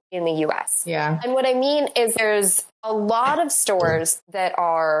do in the US. Yeah. And what I mean is there's a lot of stores that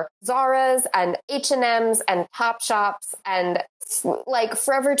are Zara's and H&M's and Topshops and like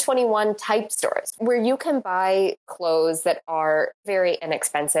Forever 21 type stores where you can buy clothes that are very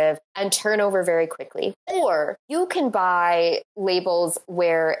inexpensive and turn over very quickly. Or you can buy labels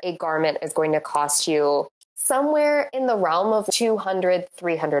where a garment is going to cost you somewhere in the realm of $200,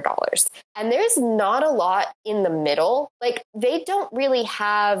 $300. And there's not a lot in the middle. Like they don't really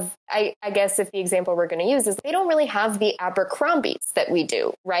have, I guess if the example we're going to use is they don't really have the Abercrombies that we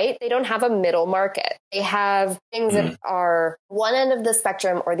do, right? They don't have a middle market. They have things that are one end of the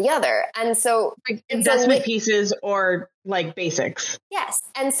spectrum or the other. And so like investment pieces or like basics. Yes.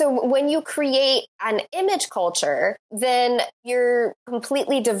 And so when you create an image culture, then you're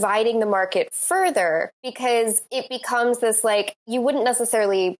completely dividing the market further because it becomes this like, you wouldn't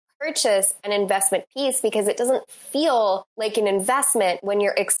necessarily purchase an investment piece because it doesn't feel like an investment when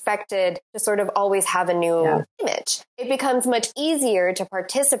you're expected to sort of always have a new image. It becomes much easier to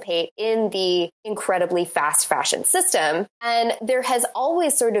participate in the incredibly fast fashion system. And there has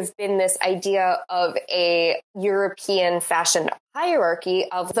always sort of been this idea of a European fashion hierarchy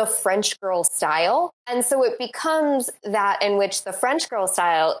of the French girl style. And so it becomes that in which the French girl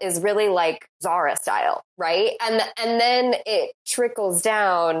style is really like Zara style, right? And then it trickles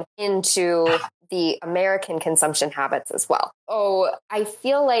down into the American consumption habits as well. Oh, I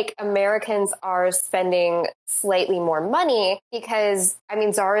feel like Americans are spending slightly more money because, I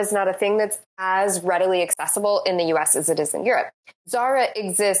mean, Zara is not a thing that's as readily accessible in the US as it is in Europe. Zara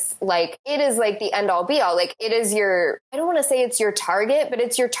exists like, it is like the end all be all. Like it is your, I don't want to say it's your target, but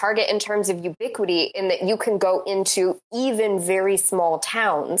it's your target in terms of ubiquity in that you can go into even very small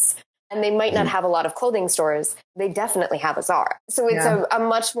towns and they might not have a lot of clothing stores. They definitely have a Zara. So it's a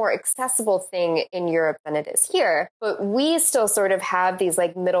much more accessible thing in Europe than it is here. But we still sort of have these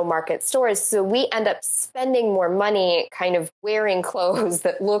like middle market stores. So we end up spending more money kind of wearing clothes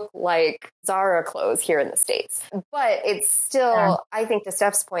that look like Zara clothes here in the States. But it's still, I think to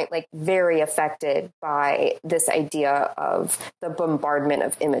Steph's point, like very affected by this idea of the bombardment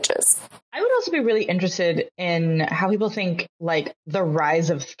of images. I would also be really interested in how people think like the rise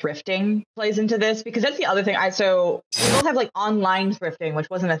of thrifting plays into this, because that's the other thing. So we both have like online thrifting, which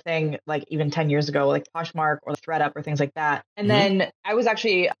wasn't a thing like even 10 years ago, like Poshmark or ThredUp or things like that. And then I was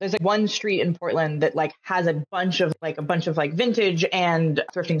actually, there's like one street in Portland that like has a bunch of like vintage and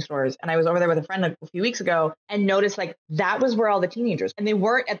thrifting stores. And I was over there with a friend like a few weeks ago and noticed like that was where all the teenagers, and they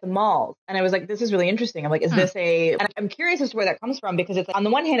weren't at the malls. And I was like, this is really interesting. I'm like, is this and I'm curious as to where that comes from, because it's like, on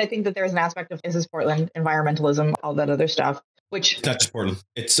the one hand, I think that there's an aspect of, this is Portland, environmentalism, all that other stuff. Which not just Portland.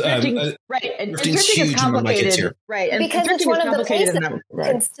 It's right, and thrifting is complicated, right? And because it's one of the places you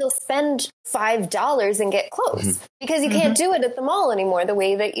can still spend $5 and get clothes because you can't do it at the mall anymore the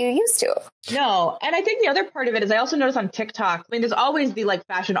way that you used to. No, and I think the other part of it is I also notice on TikTok. I mean, there's always the like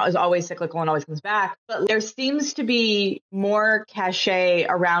fashion is always cyclical and always comes back, but there seems to be more cachet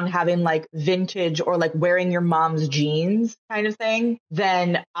around having like vintage or like wearing your mom's jeans kind of thing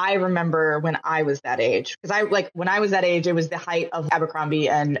than I remember when I was that age. Because I like when I was that age, it was the height of Abercrombie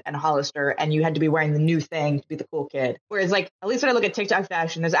and Hollister, and you had to be wearing the new thing to be the cool kid. Whereas like, at least when I look at TikTok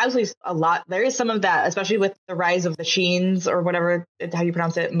fashion, there's actually a lot, there is some of that, especially with the rise of the Sheins or whatever, how you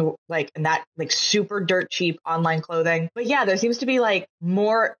pronounce it, and that like super dirt cheap online clothing. But yeah, there seems to be like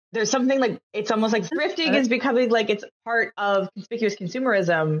more, there's something like, it's almost like thrifting is becoming like it's part of conspicuous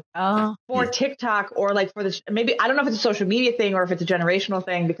consumerism for TikTok, or like for the, maybe, I don't know if it's a social media thing or if it's a generational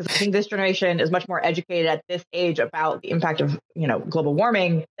thing, because I think this generation is much more educated at this age about the impact of, global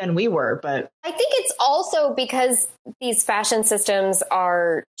warming than we were. But I think it's also because these fashion systems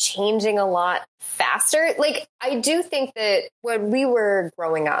are changing a lot faster. Like, I do think that when we were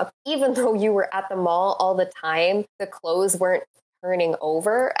growing up, even though you were at the mall all the time, the clothes weren't turning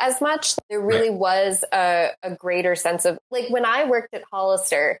over as much. There really was a greater sense of, like, when I worked at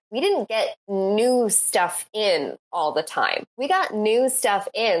Hollister, we didn't get new stuff in all the time. We got new stuff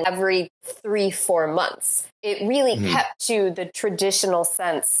in every 3-4 months. It really kept to the traditional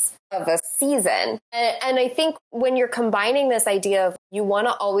sense of a season. And I think when you're combining this idea of you want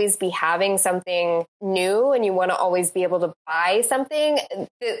to always be having something new and you want to always be able to buy something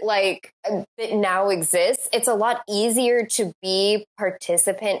that now exists, it's a lot easier to be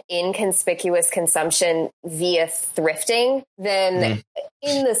participant in conspicuous consumption via thrifting than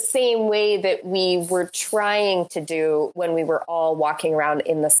in the same way that we were trying to do when we were all walking around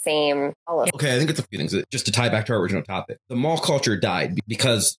in the same. Okay, I think it's a few things. Just to tie back to our original topic, the mall culture died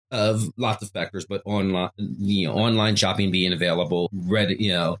because of lots of factors, but online shopping being available,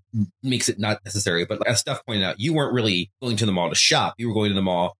 Reddit, makes it not necessary. But as Steph pointed out, you weren't really going to the mall to shop; you were going to the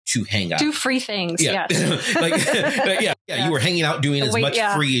mall to hang out, do free things. Yeah, you were hanging out, doing as much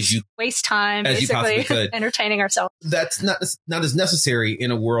free as you waste time, as basically, you possibly could, entertaining ourselves. That's not as necessary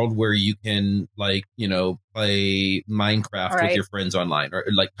in a world where you can play Minecraft with your friends online, or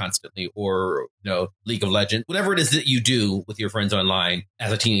like constantly, or League of Legends, whatever it is that you do with your friends online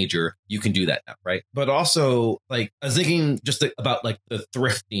as a teenager, you can do that now, right? But also, like, I was thinking just about like the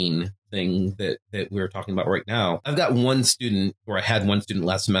thrifting thing that we're talking about right now. I had one student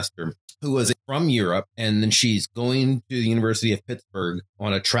last semester who was from Europe, and then she's going to the University of Pittsburgh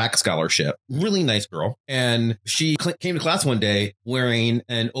on a track scholarship. Really nice girl. And she came to class one day wearing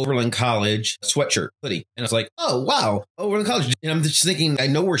an Oberlin College sweatshirt, hoodie. And I was like, oh, wow, Oberlin College. And I'm just thinking, I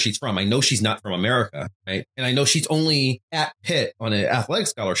know where she's from. I know she's not from America, right? And I know she's only at Pitt on an athletic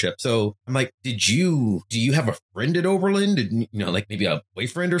scholarship. So I'm like, do you have a friend at Oberlin? Did like maybe a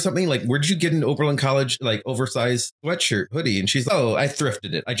boyfriend or something? Like, where did you get an Oberlin College, like, oversized sweatshirt hoodie? And she's like, oh, I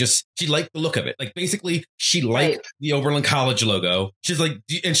thrifted it. She liked the look of of it. Like basically she liked the Oberlin College logo. She's like,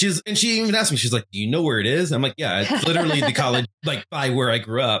 and she even asked me, she's like, do you know where it is? I'm like, yeah, it's literally the college like by where I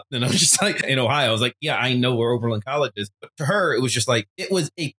grew up. And I was just like, in Ohio, I was like, yeah, I know where Oberlin College is. But to her, it was just like, it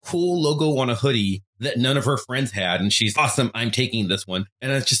was a cool logo on a hoodie that none of her friends had. And she's awesome. I'm taking this one.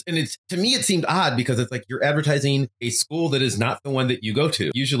 And it's to me, it seemed odd because it's like you're advertising a school that is not the one that you go to.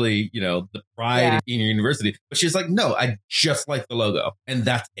 Usually, the pride in your university. But she's like, no, I just like the logo. And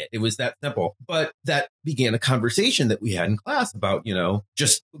that's it. It was that simple. But that began a conversation that we had in class about,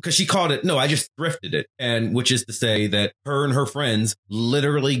 just because she called it, no, I just thrifted it. And which is to say that her and her friends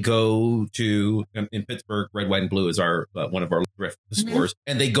literally go to, in Pittsburgh, Red, White, and Blue is our one of our thrift stores.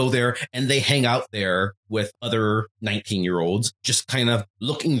 And they go there and they hang out there with other 19-year-olds, just kind of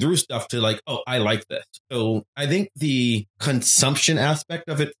looking through stuff to like, oh, I like this. So I think the consumption aspect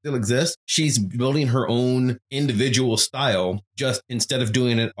of it still exists. She's building her own individual style, just instead of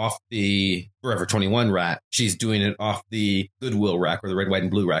doing it off the Forever 21 rack, she's doing it off the Goodwill rack or the Red, White, and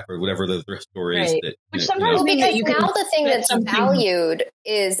Blue rack or whatever the thrift store is. That, which sometimes because that you now the thing that's valued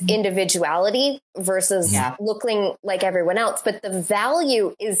is individuality versus looking like everyone else. But the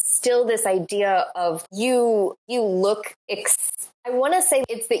value is still this idea of you look I want to say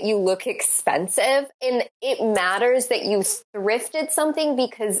it's that you look expensive, and it matters that you thrifted something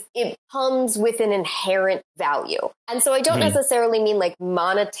because it comes with an inherent value. And so I don't necessarily mean like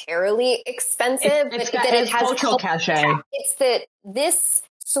monetarily expensive, but that it has cultural cachet. It's that this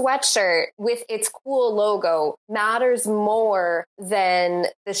sweatshirt with its cool logo matters more than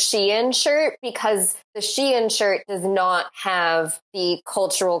the Shein shirt because the Shein shirt does not have the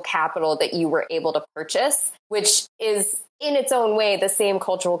cultural capital that you were able to purchase, which is in its own way the same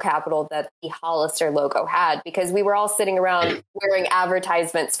cultural capital that the Hollister logo had, because we were all sitting around wearing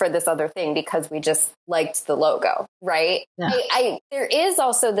advertisements for this other thing because we just liked the logo, right? Yeah. There is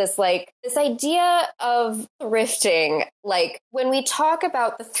also this idea of thrifting. Like when we talk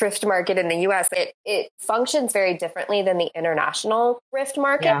about the thrift market in the US, it functions very differently than the international thrift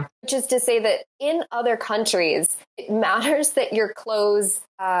market, which is to say that in other countries, it matters that your clothes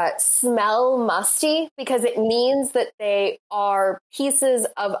smell musty because it means that they are pieces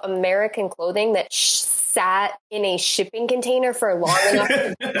of American clothing that sat in a shipping container for long enough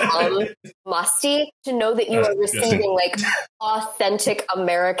to become musty to know that you are receiving like authentic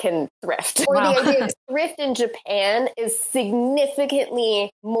American thrift. Or the idea of thrift in Japan is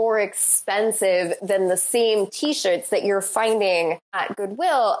significantly more expensive than the same t-shirts that you're finding at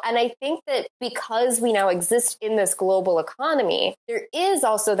Goodwill. And I think that because we now exist in this global economy, there is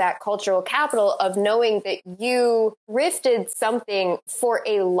also that cultural capital of knowing that you thrifted something for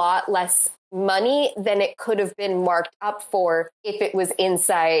a lot less money than it could have been marked up for if it was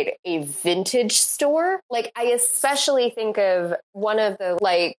inside a vintage store. Like I especially think of one of the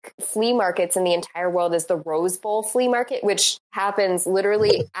flea markets in the entire world is the Rose Bowl flea market, which happens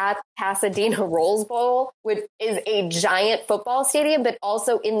literally at Pasadena Rose Bowl, which is a giant football stadium, but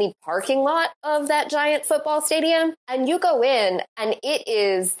also in the parking lot of that giant football stadium. And you go in and it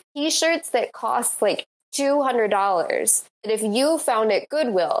is t-shirts that cost like $200 that if you found at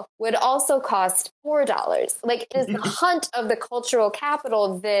Goodwill would also cost $4. Like it is the hunt of the cultural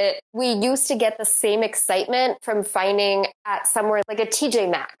capital that we used to get the same excitement from finding at somewhere like a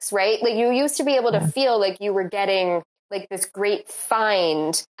TJ Maxx, right? Like you used to be able to feel like you were getting like this great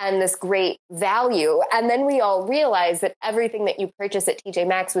find and this great value. And then we all realized that everything that you purchase at TJ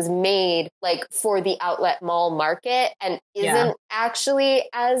Maxx was made like for the outlet mall market and isn't actually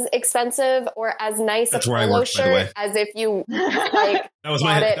as expensive or as nice a polo shirt as if you like that was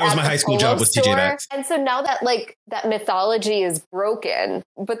my high school job with TJ Maxx. And so now that that mythology is broken,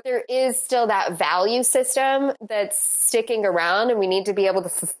 but there is still that value system that's sticking around and we need to be able to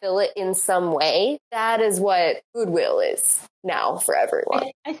fulfill it in some way. That is what Goodwill is now for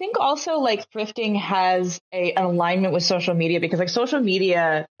everyone. I think also like thrifting has an alignment with social media because like social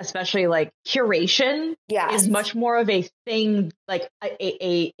media, especially like curation is much more of a thing, like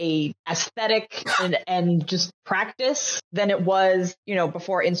a aesthetic and just practice than it was,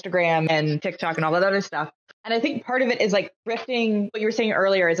 before Instagram and TikTok and all that other stuff. And I think part of it is like thrifting, what you were saying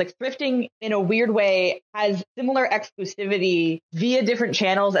earlier is like thrifting in a weird way has similar exclusivity via different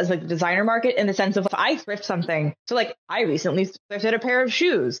channels as like the designer market in the sense of if I thrift something. So like I recently thrifted a pair of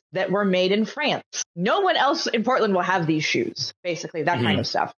shoes that were made in France. No one else in Portland will have these shoes, basically that kind of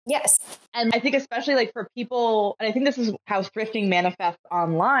stuff. Yes. And I think especially like for people, and I think this is how thrifting manifests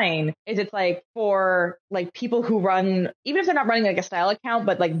online, is it's like for like people who run, even if they're not running like a style account,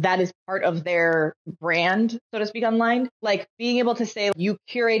 but like that is part of their brand, so to speak, online, like being able to say you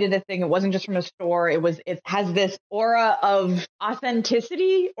curated a thing. It wasn't just from a store. It has this aura of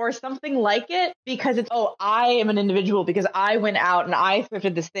authenticity or something like it, because it's, oh, I am an individual because I went out and I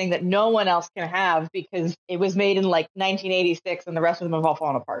thrifted this thing that no one else can have because it was made in like 1986 and the rest of them have all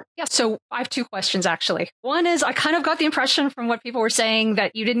fallen apart. Yeah. So I have two questions, actually. One is I kind of got the impression from what people were saying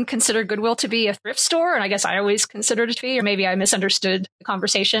that you didn't consider Goodwill to be a thrift store. And I guess I always considered it to be, or maybe I misunderstood the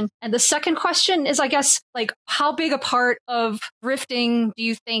conversation. And the second question is, I guess, like, how big a part of thrifting do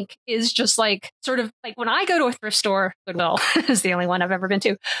you think is just like sort of like when I go to a thrift store, Goodwill is the only one I've ever been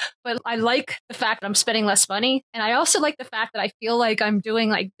to, but I like the fact that I'm spending less money. And I also like the fact that I feel like I'm doing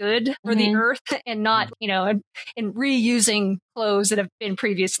like good for the earth and not, and reusing clothes that have been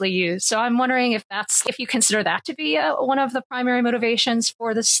previously used. So I'm wondering if you consider that to be one of the primary motivations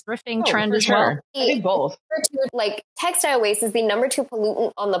for this thrifting trend as well. I think both. Like textile waste is the number 2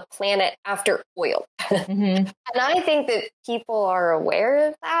 pollutant on the planet after oil. And I think that people are aware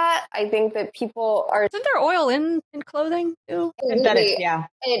of that. I think that people are. Isn't there oil in clothing too? Synthetics, yeah.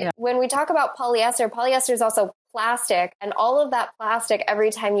 When we talk about polyester is also plastic, and all of that plastic,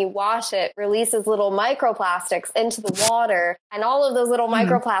 every time you wash it, releases little microplastics into the water, and all of those little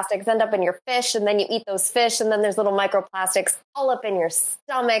microplastics end up in your fish, and then you eat those fish, and then there's little microplastics all up in your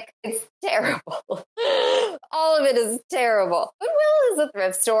stomach. It's terrible. All of it is terrible. Goodwill is a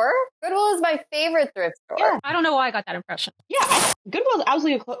thrift store. Goodwill is my favorite thrift store. Yeah. I don't know why I got that impression. Yeah, Goodwill is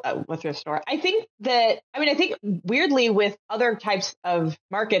absolutely a thrift store. I think weirdly with other types of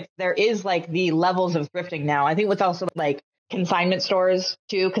markets, there is like the levels of thrifting now. I think what's also like consignment stores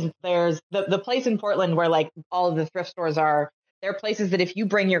too, because there's the place in Portland where like all of the thrift stores are. There are places that if you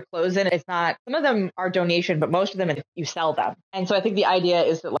bring your clothes in, it's not, some of them are donation, but most of them, you sell them. And so I think the idea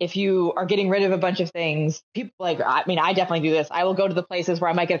is that like, if you are getting rid of a bunch of things, people like, I definitely do this. I will go to the places where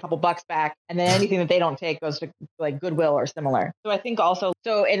I might get a couple bucks back, and then anything that they don't take goes to like Goodwill or similar. So I think and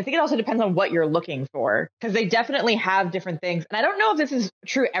I think it also depends on what you're looking for, because they definitely have different things. And I don't know if this is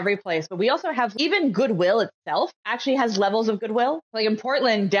true every place, but we also have, even Goodwill itself actually has levels of Goodwill. Like in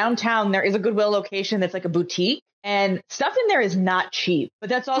Portland, downtown, there is a Goodwill location that's like a boutique. And stuff in there is not cheap, but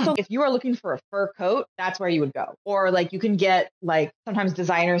that's also, if you are looking for a fur coat, that's where you would go. Or like you can get like sometimes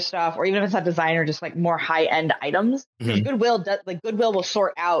designer stuff, or even if it's not designer, just like more high end items. Goodwill will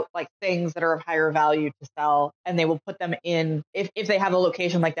sort out like things that are of higher value to sell, and they will put them in, if they have a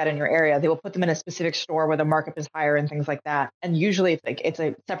location like that in your area, they will put them in a specific store where the markup is higher and things like that. And usually it's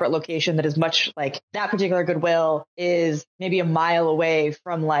a separate location that is much like that particular Goodwill is maybe a mile away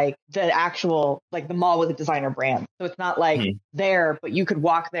from like the actual, like the mall with a designer brand. So it's not like there, but you could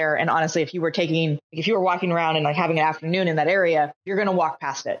walk there. And honestly, if you were walking around and like having an afternoon in that area, you're going to walk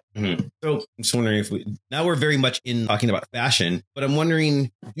past it. So I'm just wondering now we're very much in talking about fashion, but I'm wondering,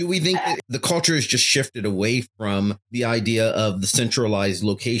 do we think that the culture has just shifted away from the idea of the centralized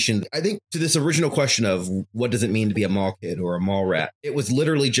location? I think to this original question of what does it mean to be a mall kid or a mall rat? It was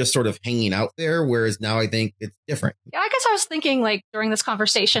literally just sort of hanging out there. Whereas now I think it's different. Yeah, I guess I was thinking like during this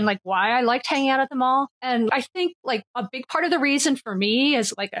conversation, like why I liked hanging out at the mall. And I think like a big part of the reason for me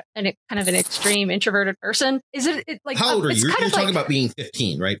as like kind of an extreme introverted person is it like, how old are you? You're talking about being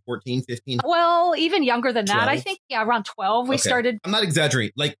 15, right? 14, 15? Well, even younger than 12? that. I think, around 12 we started. I'm not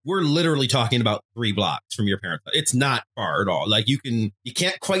exaggerating. Like we're literally talking about 3 blocks from your parents'. It's not far at all. Like you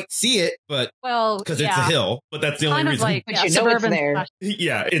can't quite see it, but because it's a hill, but that's the only reason. Like, but you know it's there.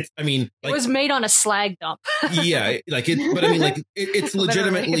 Yeah, it was made on a slag dump. Yeah, like it's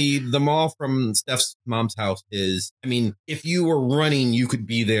legitimately the mall from Steph's mom's house is, if you were running, you could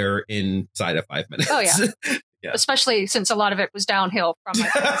be there inside of 5 minutes. Oh, yeah. Yeah. Especially since a lot of it was downhill from my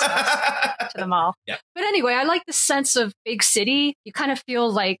parents' house to the mall. Yeah. But anyway, I like the sense of big city. You kind of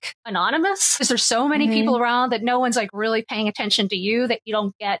feel like anonymous because there's so many people around that no one's like really paying attention to you, that you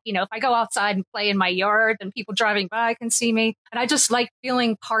don't get, if I go outside and play in my yard and people driving by can see me. And I just like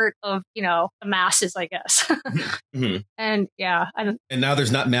feeling part of, the masses, I guess. And yeah. And now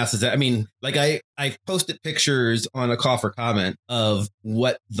there's not masses. I posted pictures on a call for comment of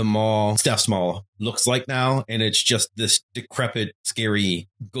what the mall, Steph's mall, looks like now, and it's just this decrepit, scary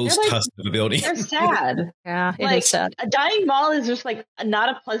ghost husk of a building. They're sad. Yeah, it is sad. A dying mall is just like not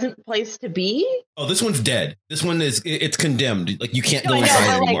a pleasant place to be. Oh, this one's dead. This one it's condemned. Like you can't go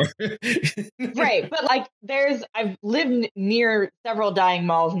inside anymore. Right, but like I've lived near several dying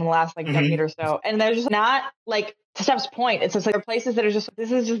malls in the last decade or so, and there's just not like to Steph's point, it's just like there are places that are just,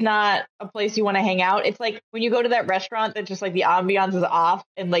 this is just not a place you want to hang out. It's like when you go to that restaurant that just like the ambiance is off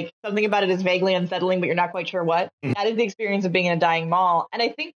and like something about it is vaguely unsettling, but you're not quite sure what. That is the experience of being in a dying mall. And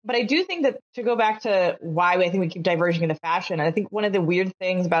I do think that to go back to why I think we keep diverging into fashion, and I think one of the weird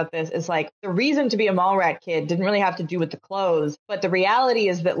things about this is like the reason to be a mall rat kid didn't really have to do with the clothes, but the reality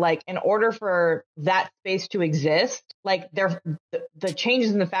is that like in order for that space to exist, like the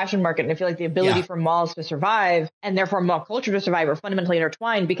changes in the fashion market, and I feel like the ability for malls to survive and therefore mall culture to survive are fundamentally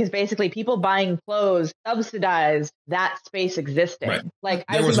intertwined, because basically people buying clothes subsidized that space existing. Right. Like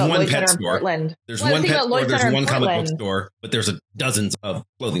there was one pet store. Portland. There's one pet store. There's one comic book store, but there's dozens of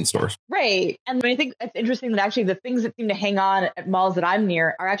clothing stores. Right. And I think it's interesting that actually the things that seem to hang on at malls that I'm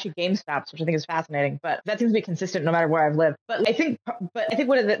near are actually GameStops, which I think is fascinating. But that seems to be consistent no matter where I've lived. But I think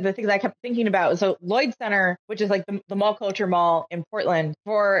one of the things I kept thinking about, so Lloyd Center, which is like the mall culture mall in Portland,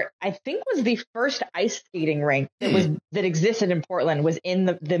 I think was the first ice skating rink that existed in Portland, was in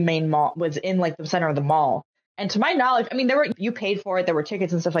the main mall, was in like the center of the mall. And to my knowledge, I mean, you paid for it, there were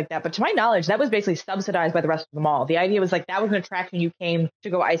tickets and stuff like that. But to my knowledge, that was basically subsidized by the rest of the mall. The idea was like that was an attraction, you came to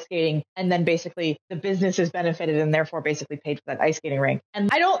go ice skating, and then basically the businesses benefited and therefore basically paid for that ice skating rink.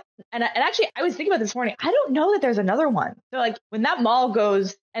 And actually, I was thinking about this morning, I don't know that there's another one. So like when that mall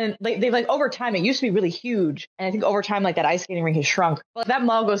goes, and they've like over time, it used to be really huge. And I think over time, like that ice skating rink has shrunk. But if that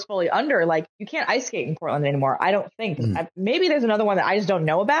mall goes fully under, like you can't ice skate in Portland anymore. I don't think. Maybe there's another one that I just don't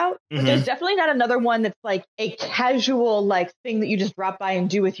know about. But there's definitely not another one that's like a casual like thing that you just drop by and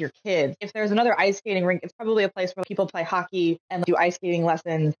do with your kids. If there's another ice skating rink, it's probably a place where people play hockey and do ice skating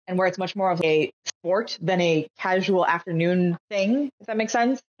lessons, and where it's much more of a sport than a casual afternoon thing, if that makes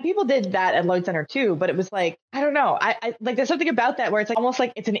sense. People did that at Lloyd Center too, but it was like, I don't know. I like, there's something about that where it's like almost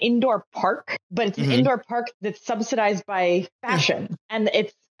like it's an indoor park, but it's an indoor park that's subsidized by fashion. And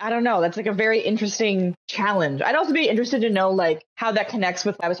I don't know. That's like a very interesting challenge. I'd also be interested to know like how that connects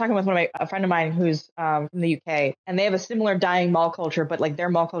with, I was talking with a friend of mine who's from the UK, and they have a similar dying mall culture, but like their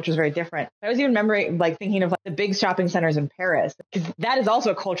mall culture is very different. I was even remembering like thinking of like the big shopping centers in Paris, because that is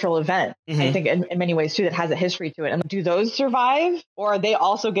also a cultural event. I think in many ways too, that has a history to it. And do those survive, or are they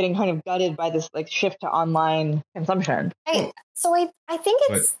also getting kind of gutted by this like shift to online consumption? I think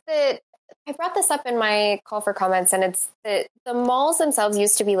it's that I brought this up in my call for comments, and it's that the malls themselves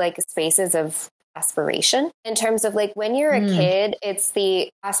used to be like spaces of aspiration, in terms of like when you're a kid, it's the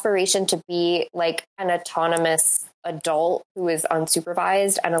aspiration to be like an autonomous adult who is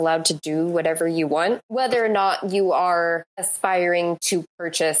unsupervised and allowed to do whatever you want, whether or not you are aspiring to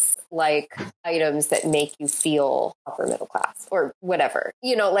purchase like items that make you feel upper middle class or whatever,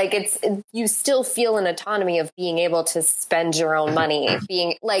 like you still feel an autonomy of being able to spend your own money,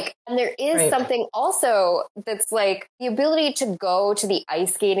 being like, and there is something also that's like the ability to go to the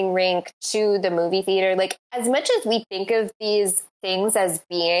ice skating rink, to the movie theater. Like, as much as we think of these things as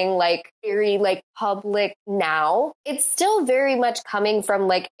being like very like public now, it's still very much coming from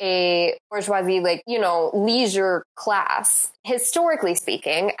like a bourgeoisie, like, leisure class, historically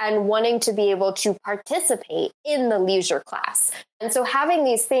speaking, and wanting to be able to participate in the leisure class. And so having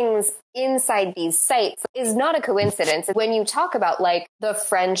these things inside these sites is not a coincidence. When you talk about like the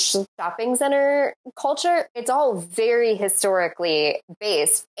French shopping center culture, it's all very historically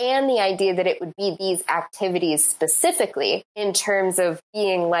based. And the idea that it would be these activities specifically in terms of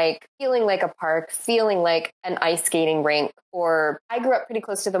being like, feeling like a park, feeling like an ice skating rink. Or I grew up pretty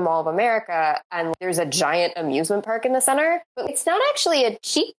close to the Mall of America, and there's a giant amusement park in the center, but it's not actually a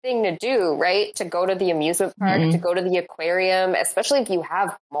cheap thing to do, right? To go to the amusement park, to go to the aquarium, especially if you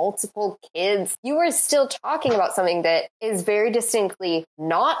have multiple kids, you are still talking about something that is very distinctly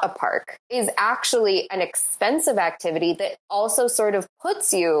not a park, is actually an expensive activity that also sort of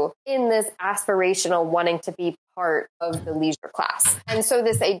puts you in this aspirational wanting to be part of the leisure class. And so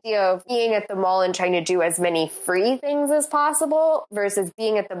this idea of being at the mall and trying to do as many free things as possible versus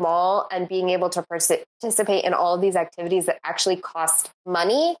being at the mall and being able to participate in all of these activities that actually cost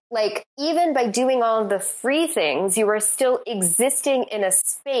money. Like, even by doing all of the free things, you are still existing in a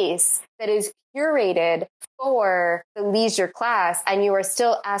space that is curated for the leisure class, and you are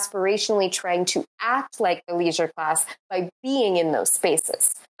still aspirationally trying to act like the leisure class by being in those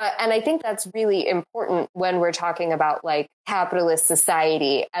spaces. And I think that's really important when we're talking about like capitalist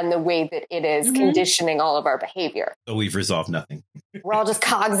society and the way that it is conditioning all of our behavior. So we've resolved nothing. We're all just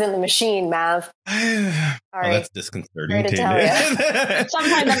cogs in the machine, Mav. Oh, Sorry. that's disconcerting. Sorry to tell you.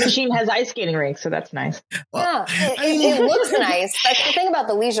 Sometimes that machine has ice skating rinks, so that's nice. Yeah, it looks nice. That's the thing about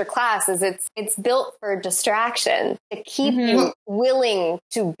the leisure class is it's built for distraction to keep you willing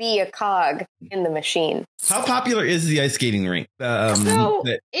to be a cog in the machine. How popular is the ice skating rink?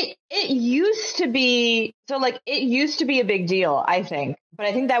 It used to be it used to be a big deal, I think. But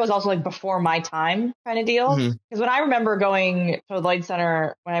I think that was also like before my time kind of deal. Because when I remember going to the Lloyd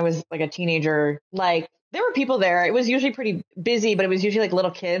Center when I was like a teenager, like there were people there. It was usually pretty busy, but it was usually like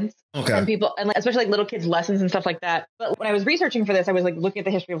little kids. Okay. And people, and especially like little kids' lessons and stuff like that. But when I was researching for this, I was like looking at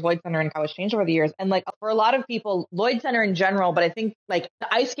the history of Lloyd Center and how it's changed over the years. And like for a lot of people, Lloyd Center in general, but I think like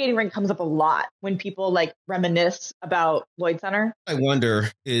the ice skating rink comes up a lot when people like reminisce about Lloyd Center. I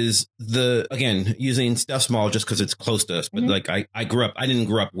wonder is again, using Steph's Mall just because it's close to us, but like I didn't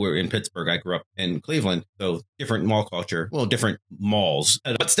grow up in Pittsburgh. I grew up in Cleveland. So different mall culture, well, different malls.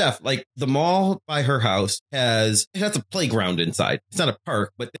 But Steph, like the mall by her house has a playground inside. It's not a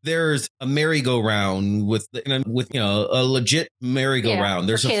park, but there's a merry-go-round with a legit merry-go-round.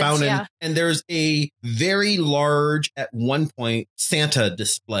 There's a kids, fountain, and there's a very large, at one point, Santa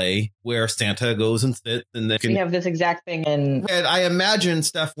display where Santa goes and sits, and they can. We have this exact thing in. And I imagine,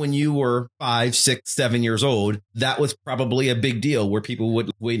 Steph, when you were 5, 6, 7 years old, that was probably a big deal where people would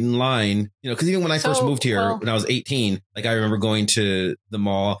wait in line. Because even when I first moved here, when I was 18, like I remember going to the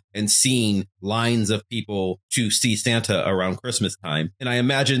mall and seeing lines of people to see Santa around Christmas time. And I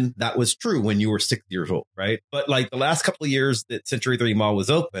imagine that was true when you were 6 years old, right? But like the last couple of years that Century 3 Mall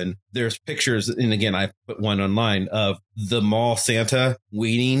was open, there's pictures, and again, I put one online of the mall Santa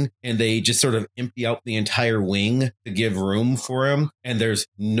waiting, and they just sort of empty out the entire wing to give room for him. And there's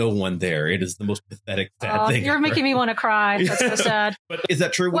no one there. It is the most pathetic, sad thing. You're making me want to cry. That's so sad. But is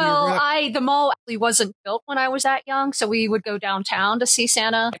that true? The mall actually wasn't built when I was that young, so we would go downtown to see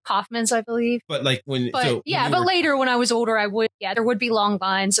Santa, at Kaufman's, I believe. But like but later when I was older, there would be long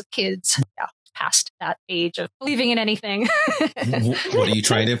lines of kids. Yeah. Past that age of believing in anything. What are you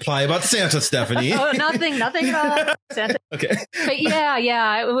trying to imply about Santa, Stephanie? Oh, nothing at all. Santa. Okay. But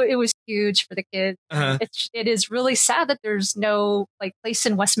it was huge for the kids. It is really sad that there's no like place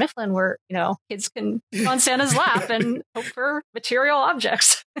in West Mifflin where, kids can go on Santa's lap and hope for material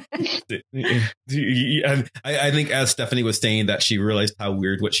objects. I think as Stephanie was saying that, she realized how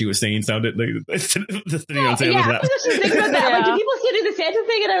weird what she was saying sounded like. Sitting on Santa's lap. I was just thinking about that. Like, do people still do the Santa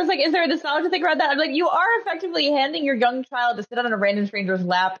thing? And I was like, is there a nostalgia thing about that? I'm like, you are effectively handing your young child to sit on a random stranger's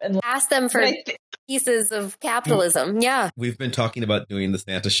lap and ask them for pieces of capitalism. Yeah. We've been talking about doing the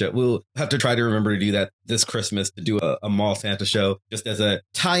Santa show. We'll have to try to remember to do that this Christmas, to do a mall Santa show just as a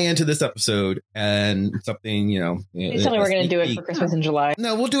tie into this episode and something, Please tell me we're going to do it for Christmas in July.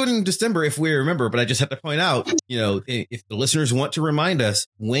 No, we'll do it in December if we remember, but I just have to point out, if the listeners want to remind us,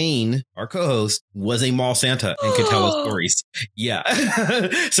 Wayne, our co-host, was a mall Santa and could tell us stories. Yeah.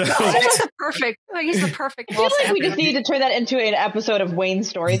 So he's the perfect mall I feel like Santa. we just need to turn that into an episode of Wayne's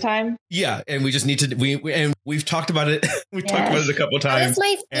story time. Yeah, and we just need to we've talked about it. We've talked about it a couple times. That's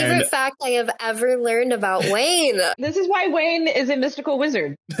my favorite fact I have ever learned about Wayne. This is why Wayne is a mystical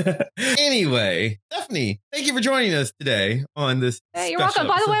wizard. Anyway, Stephanie, thank you for joining us today on this. Hey, you're welcome.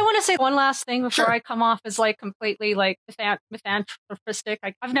 By the way, I want to say one last thing before I come off as like completely like misanthropistic.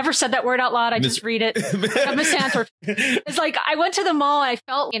 I've never said that word out loud. I just read it. I'm misanthrope. It's like I went to the mall. I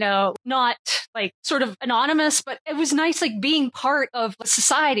felt, not like sort of anonymous, but it was nice, like being part of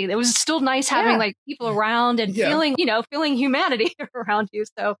society. It was still nice having like people around and feeling humanity around you.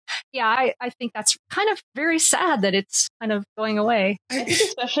 So yeah, I think that's kind of very sad that it's kind of going away. I think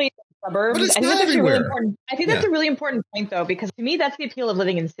especially suburbs. But it's I think not that's everywhere. really important. I think that's a really important point, though, because to me, that's the appeal of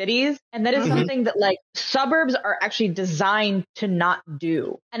living in cities. And that is something that like suburbs are actually designed to not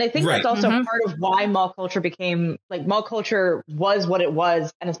do. And I think that's also part of why mall culture became like mall culture was what it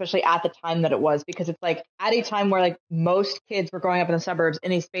was. And especially at the time that it was, because it's like at a time where like most kids were growing up in the suburbs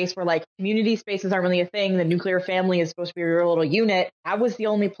in a space where like community spaces aren't really a thing. The nuclear family is supposed to be your little unit. That was the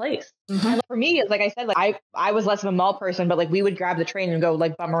only place. And for me, like I said, like I was less of a mall person, but like we would grab the train and go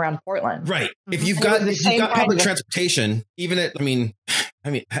like bum around Portland. Right. If you've got public transportation, even at, I mean,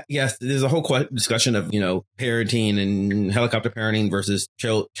 yes, there's a whole discussion of, parenting and helicopter parenting versus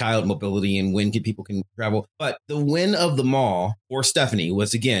child mobility and when people can travel. But the win of the mall for Stephanie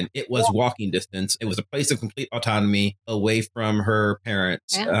was, again, it was walking distance. It was a place of complete autonomy away from her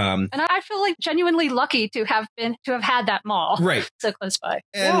parents. Yeah. And I feel like genuinely lucky to have had that mall right so close by.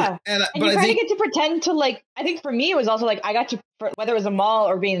 And you kind of get to pretend to like, I think for me, it was also like, I got to for whether it was a mall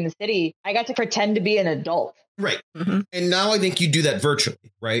or being in the city, I got to pretend to be an adult. Right. Mm-hmm. And now I think you do that virtually,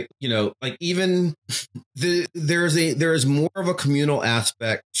 right? You know, like even there is more of a communal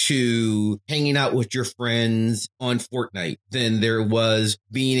aspect to hanging out with your friends on Fortnite than there was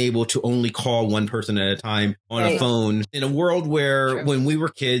being able to only call one person at a time on a phone in a world where when we were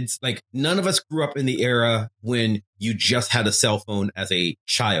kids, like none of us grew up in the era when you just had a cell phone as a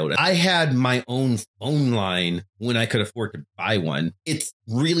child. I had my own phone line when I could afford to buy one. It's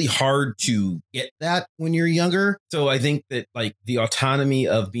really hard to get that when you're younger. So I think that like the autonomy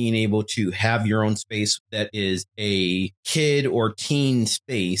of being able to have your own space that is a kid or teen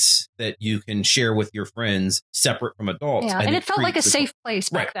space that you can share with your friends separate from adults. Yeah, and it felt like a safe place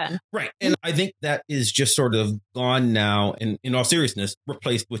back then. Right. And I think that is just sort of gone now and in all seriousness,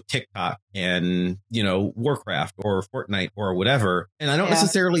 replaced with TikTok and, you know, Warcraft or Fortnite or whatever. And I don't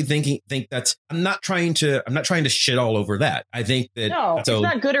necessarily think that's I'm not trying to shit all over that. I think that it's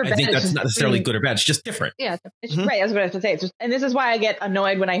not good or bad. I think that's not necessarily good or bad. It's just different. Yeah, it's right. That's what I have to say. It's just, and this is why I get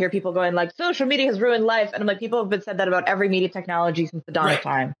annoyed when I hear people going like, social media has ruined life. And I'm like, people have said that about every media technology since the dawn of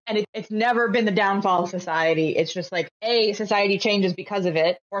time. And it's never been the downfall of society. It's just like, society changes because of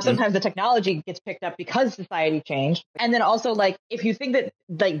it. Or sometimes the technology gets picked up because society changed. And then also like, if you think that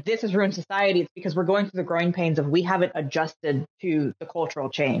like this has ruined society, it's because we're going through the growing pains of we haven't adjusted to the cultural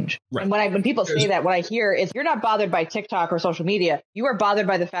change. Right. And when people say that, what I hear is you're not bothered by TikTok or social media. You are bothered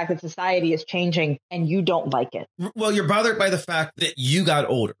by the fact that society is changing and you don't like it. Well, you're bothered by the fact that you got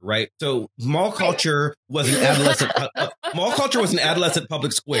older, right? So mall culture was an adolescent. Mall culture was an adolescent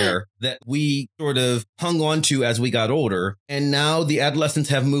public square that we sort of hung on to as we got older. And now the adolescents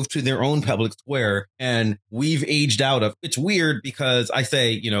have moved to their own public square and we've aged out of. It's weird because I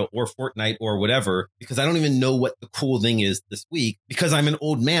say, you know, or Fortnite or whatever, because I don't even know what the cool thing is this week because I'm an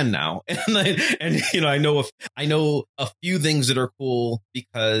old man now. And you know, I know a few things that are cool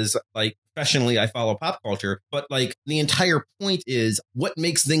because like professionally I follow pop culture, but like the entire point is what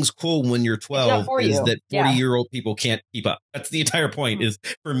makes things cool when you're 12 is that 40-year-old people can't keep up. That's the entire point is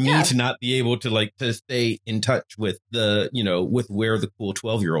for me to not be able to like to stay in touch with the, you know, with where the cool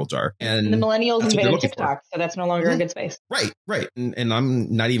 12-year-olds are. And the millennials invaded TikTok, so that's no longer a good space. Right. And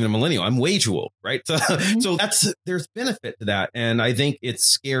I'm not even a millennial. I'm way too old, right? So so there's benefit to that. And I think it's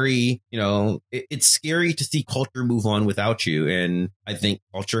scary, you know, it's scary to see culture move on without you. And I think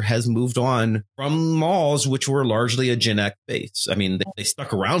culture has moved on from malls, which were largely a Gen X base. I mean, they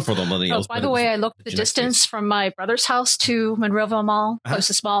stuck around for the millennials. By the way, I looked at the distance from my brother's house to Monroeville Mall,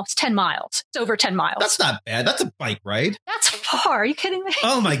 closest mall. It's 10 miles. It's over 10 miles. That's not bad. That's a bike ride. That's far. Are you kidding me?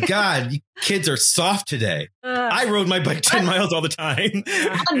 Oh my God. You kids are soft today. I rode my bike 10 miles all the time.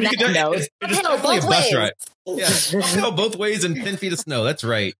 On that note, it's definitely a bus ride. Yeah, go both ways and 10 feet of snow. That's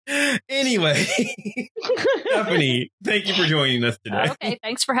right. Anyway, Stephanie, thank you for joining us today. Okay,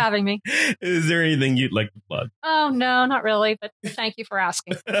 thanks for having me. Is there anything you'd like to plug? Oh, no, not really, but thank you for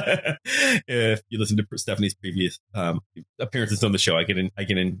asking. If you listen to Stephanie's previous appearances on the show, I get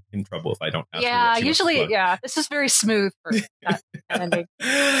in trouble if I don't ask her what usually, this is very smooth for that ending.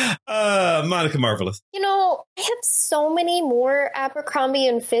 Monica Marvelous. You know, I have so many more Abercrombie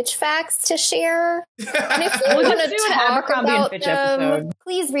and Fitch facts to share. And if you want to talk about them, episode.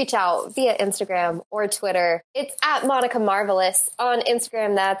 Please reach out via Instagram or Twitter. It's at Monica Marvelous. On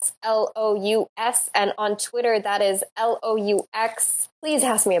Instagram, that's LOUS. And on Twitter, that is LOUX. Please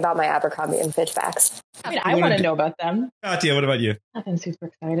ask me about my Abercrombie and Fitch facts. I mean, I want to know about them. Katya, what about you? Nothing super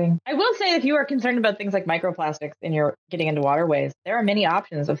exciting. I will say if you are concerned about things like microplastics and you're getting into waterways, there are many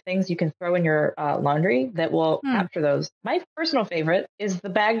options of things you can throw in your laundry that will capture those. My personal favorite is the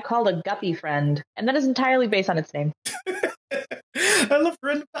bag called a Guppy Friend, and that is entirely based on its name. I love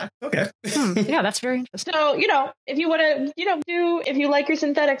random facts. Okay. Yeah, that's very interesting. So, you know, if you want to, you know, if you like your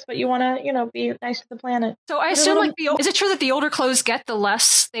synthetics, but you want to, you know, be nice to the planet. So I assume is it true that the older clothes get the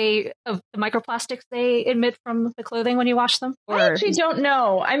less of the microplastics they emit from the clothing when you wash them? Or I actually don't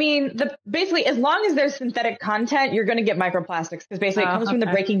know. I mean, basically, as long as there's synthetic content, you're going to get microplastics because basically it comes from the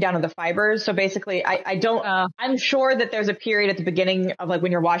breaking down of the fibers. So basically, I'm sure that there's a period at the beginning of like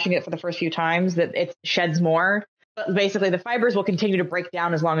when you're washing it for the first few times that it sheds more. But basically, the fibers will continue to break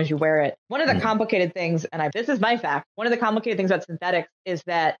down as long as you wear it. One of the complicated things, and this is my fact, one of the complicated things about synthetics is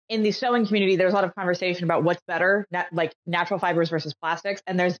that in the sewing community, there's a lot of conversation about what's better, like natural fibers versus plastics.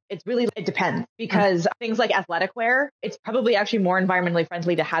 And it depends because things like athletic wear, it's probably actually more environmentally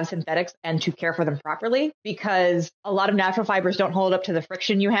friendly to have synthetics and to care for them properly because a lot of natural fibers don't hold up to the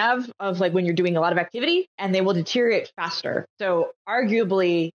friction you have of like when you're doing a lot of activity and they will deteriorate faster. So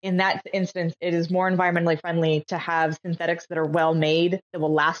arguably in that instance, it is more environmentally friendly to have synthetics that are well made that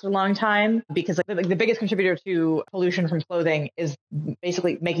will last a long time, because like the biggest contributor to pollution from clothing is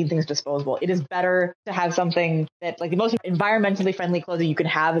basically making things disposable. It is better to have something that, like, the most environmentally friendly clothing you can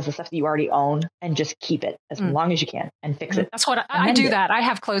have is the stuff that you already own, and just keep it as long as you can and fix it. That's what I do. That I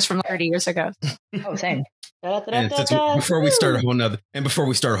have clothes from 30 years ago. Oh, same. And before we start a whole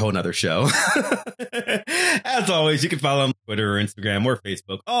nother show, as always, you can follow on Twitter or Instagram or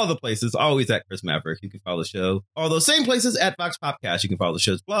Facebook, all the places, always at Chris Maverick. You can follow the show, all those same places at Vox Popcast. You can follow the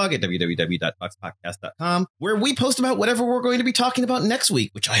show's blog at www.voxpopcast.com, where we post about whatever we're going to be talking about next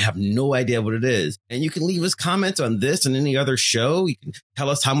week, which I have no idea what it is. And you can leave us comments on this and any other show. You can tell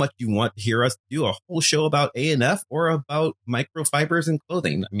us how much you want to hear us do a whole show about A&F or about microfibers and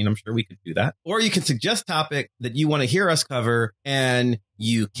clothing. I mean, I'm sure we could do that. Or you can suggest topics that you want to hear us cover, and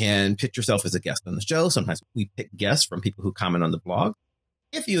you can pitch yourself as a guest on the show. Sometimes we pick guests from people who comment on the blog.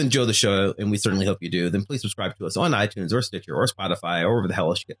 If you enjoy the show, and we certainly hope you do, then please subscribe to us on iTunes or Stitcher or Spotify or wherever the hell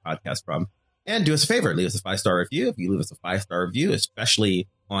else you get podcasts from. And do us a favor, leave us a 5-star review. If you leave us a 5-star review, especially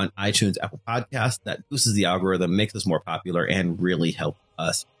on iTunes, Apple Podcasts, that boosts the algorithm, makes us more popular, and really helps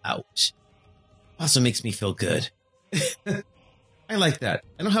us out. Also makes me feel good. I like that.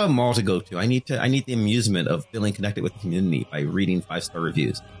 I don't have a mall to go to. I need the amusement of feeling connected with the community by reading 5-star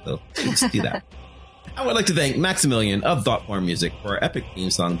reviews. So please do that. I would like to thank Maximilian of Thoughtform Music for our epic theme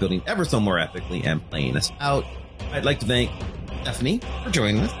song, building ever so more epically and playing us out. I'd like to thank Stephanie for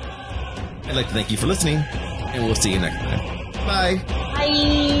joining us. I'd like to thank you for listening, and we'll see you next time. Bye. Bye.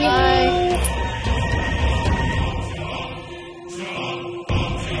 Bye.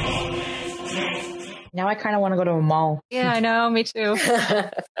 Now I kind of want to go to a mall. Yeah, I know. Me too.